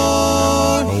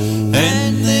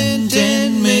 and then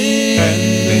 10 million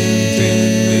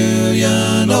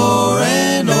o'er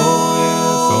and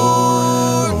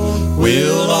o'er.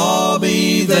 We'll all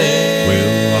be there,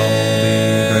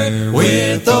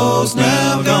 with those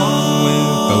now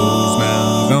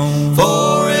gone,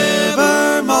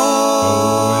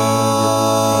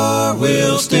 forevermore.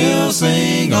 We'll still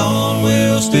sing on,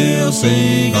 we'll still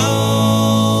sing on.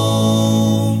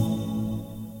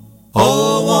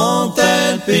 Oh, won't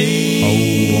that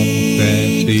be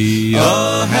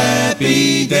a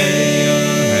happy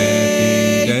day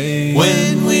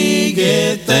when we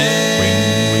get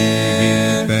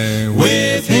there,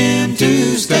 with Him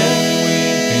to stay,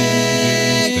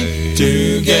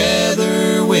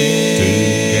 together with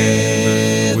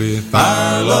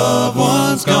our loved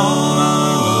ones gone.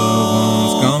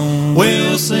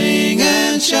 We'll sing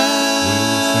and shout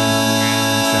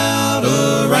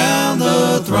around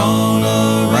the throne,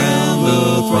 around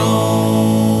the throne.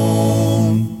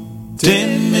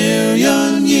 10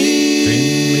 million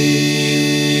years,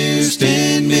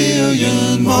 10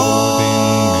 million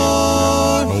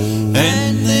more,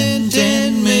 and then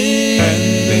 10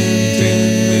 million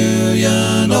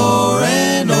o'er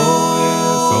and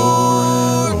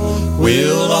o'er.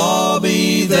 We'll all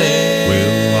be there,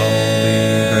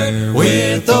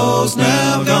 with those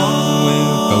now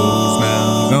gone,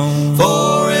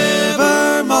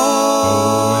 forevermore.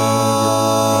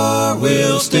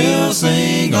 We'll still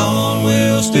sing on,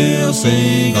 we'll still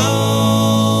sing on.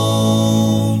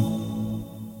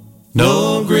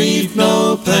 No grief,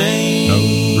 no pain,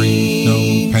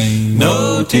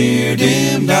 no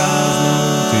tear-dimmed eyes,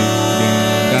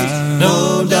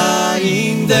 no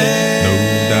dying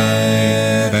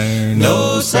there,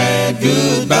 no sad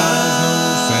goodbyes,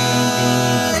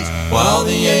 while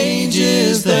the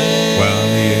ages there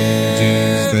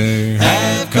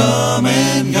have come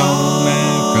and gone,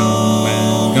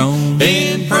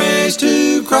 in praise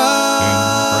to Christ.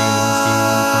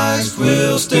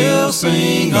 We'll still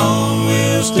sing on,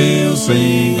 we'll still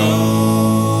sing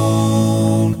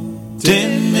on.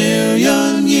 10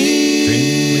 million years,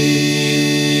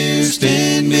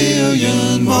 10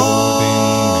 million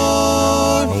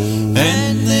more,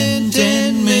 and then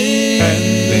 10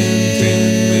 million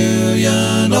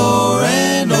o'er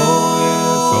and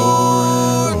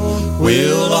o'er.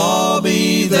 We'll all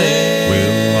be there,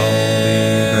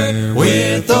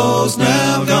 with those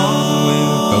now gone,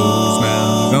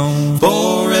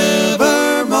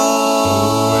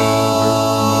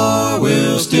 forevermore.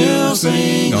 We'll still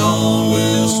sing on,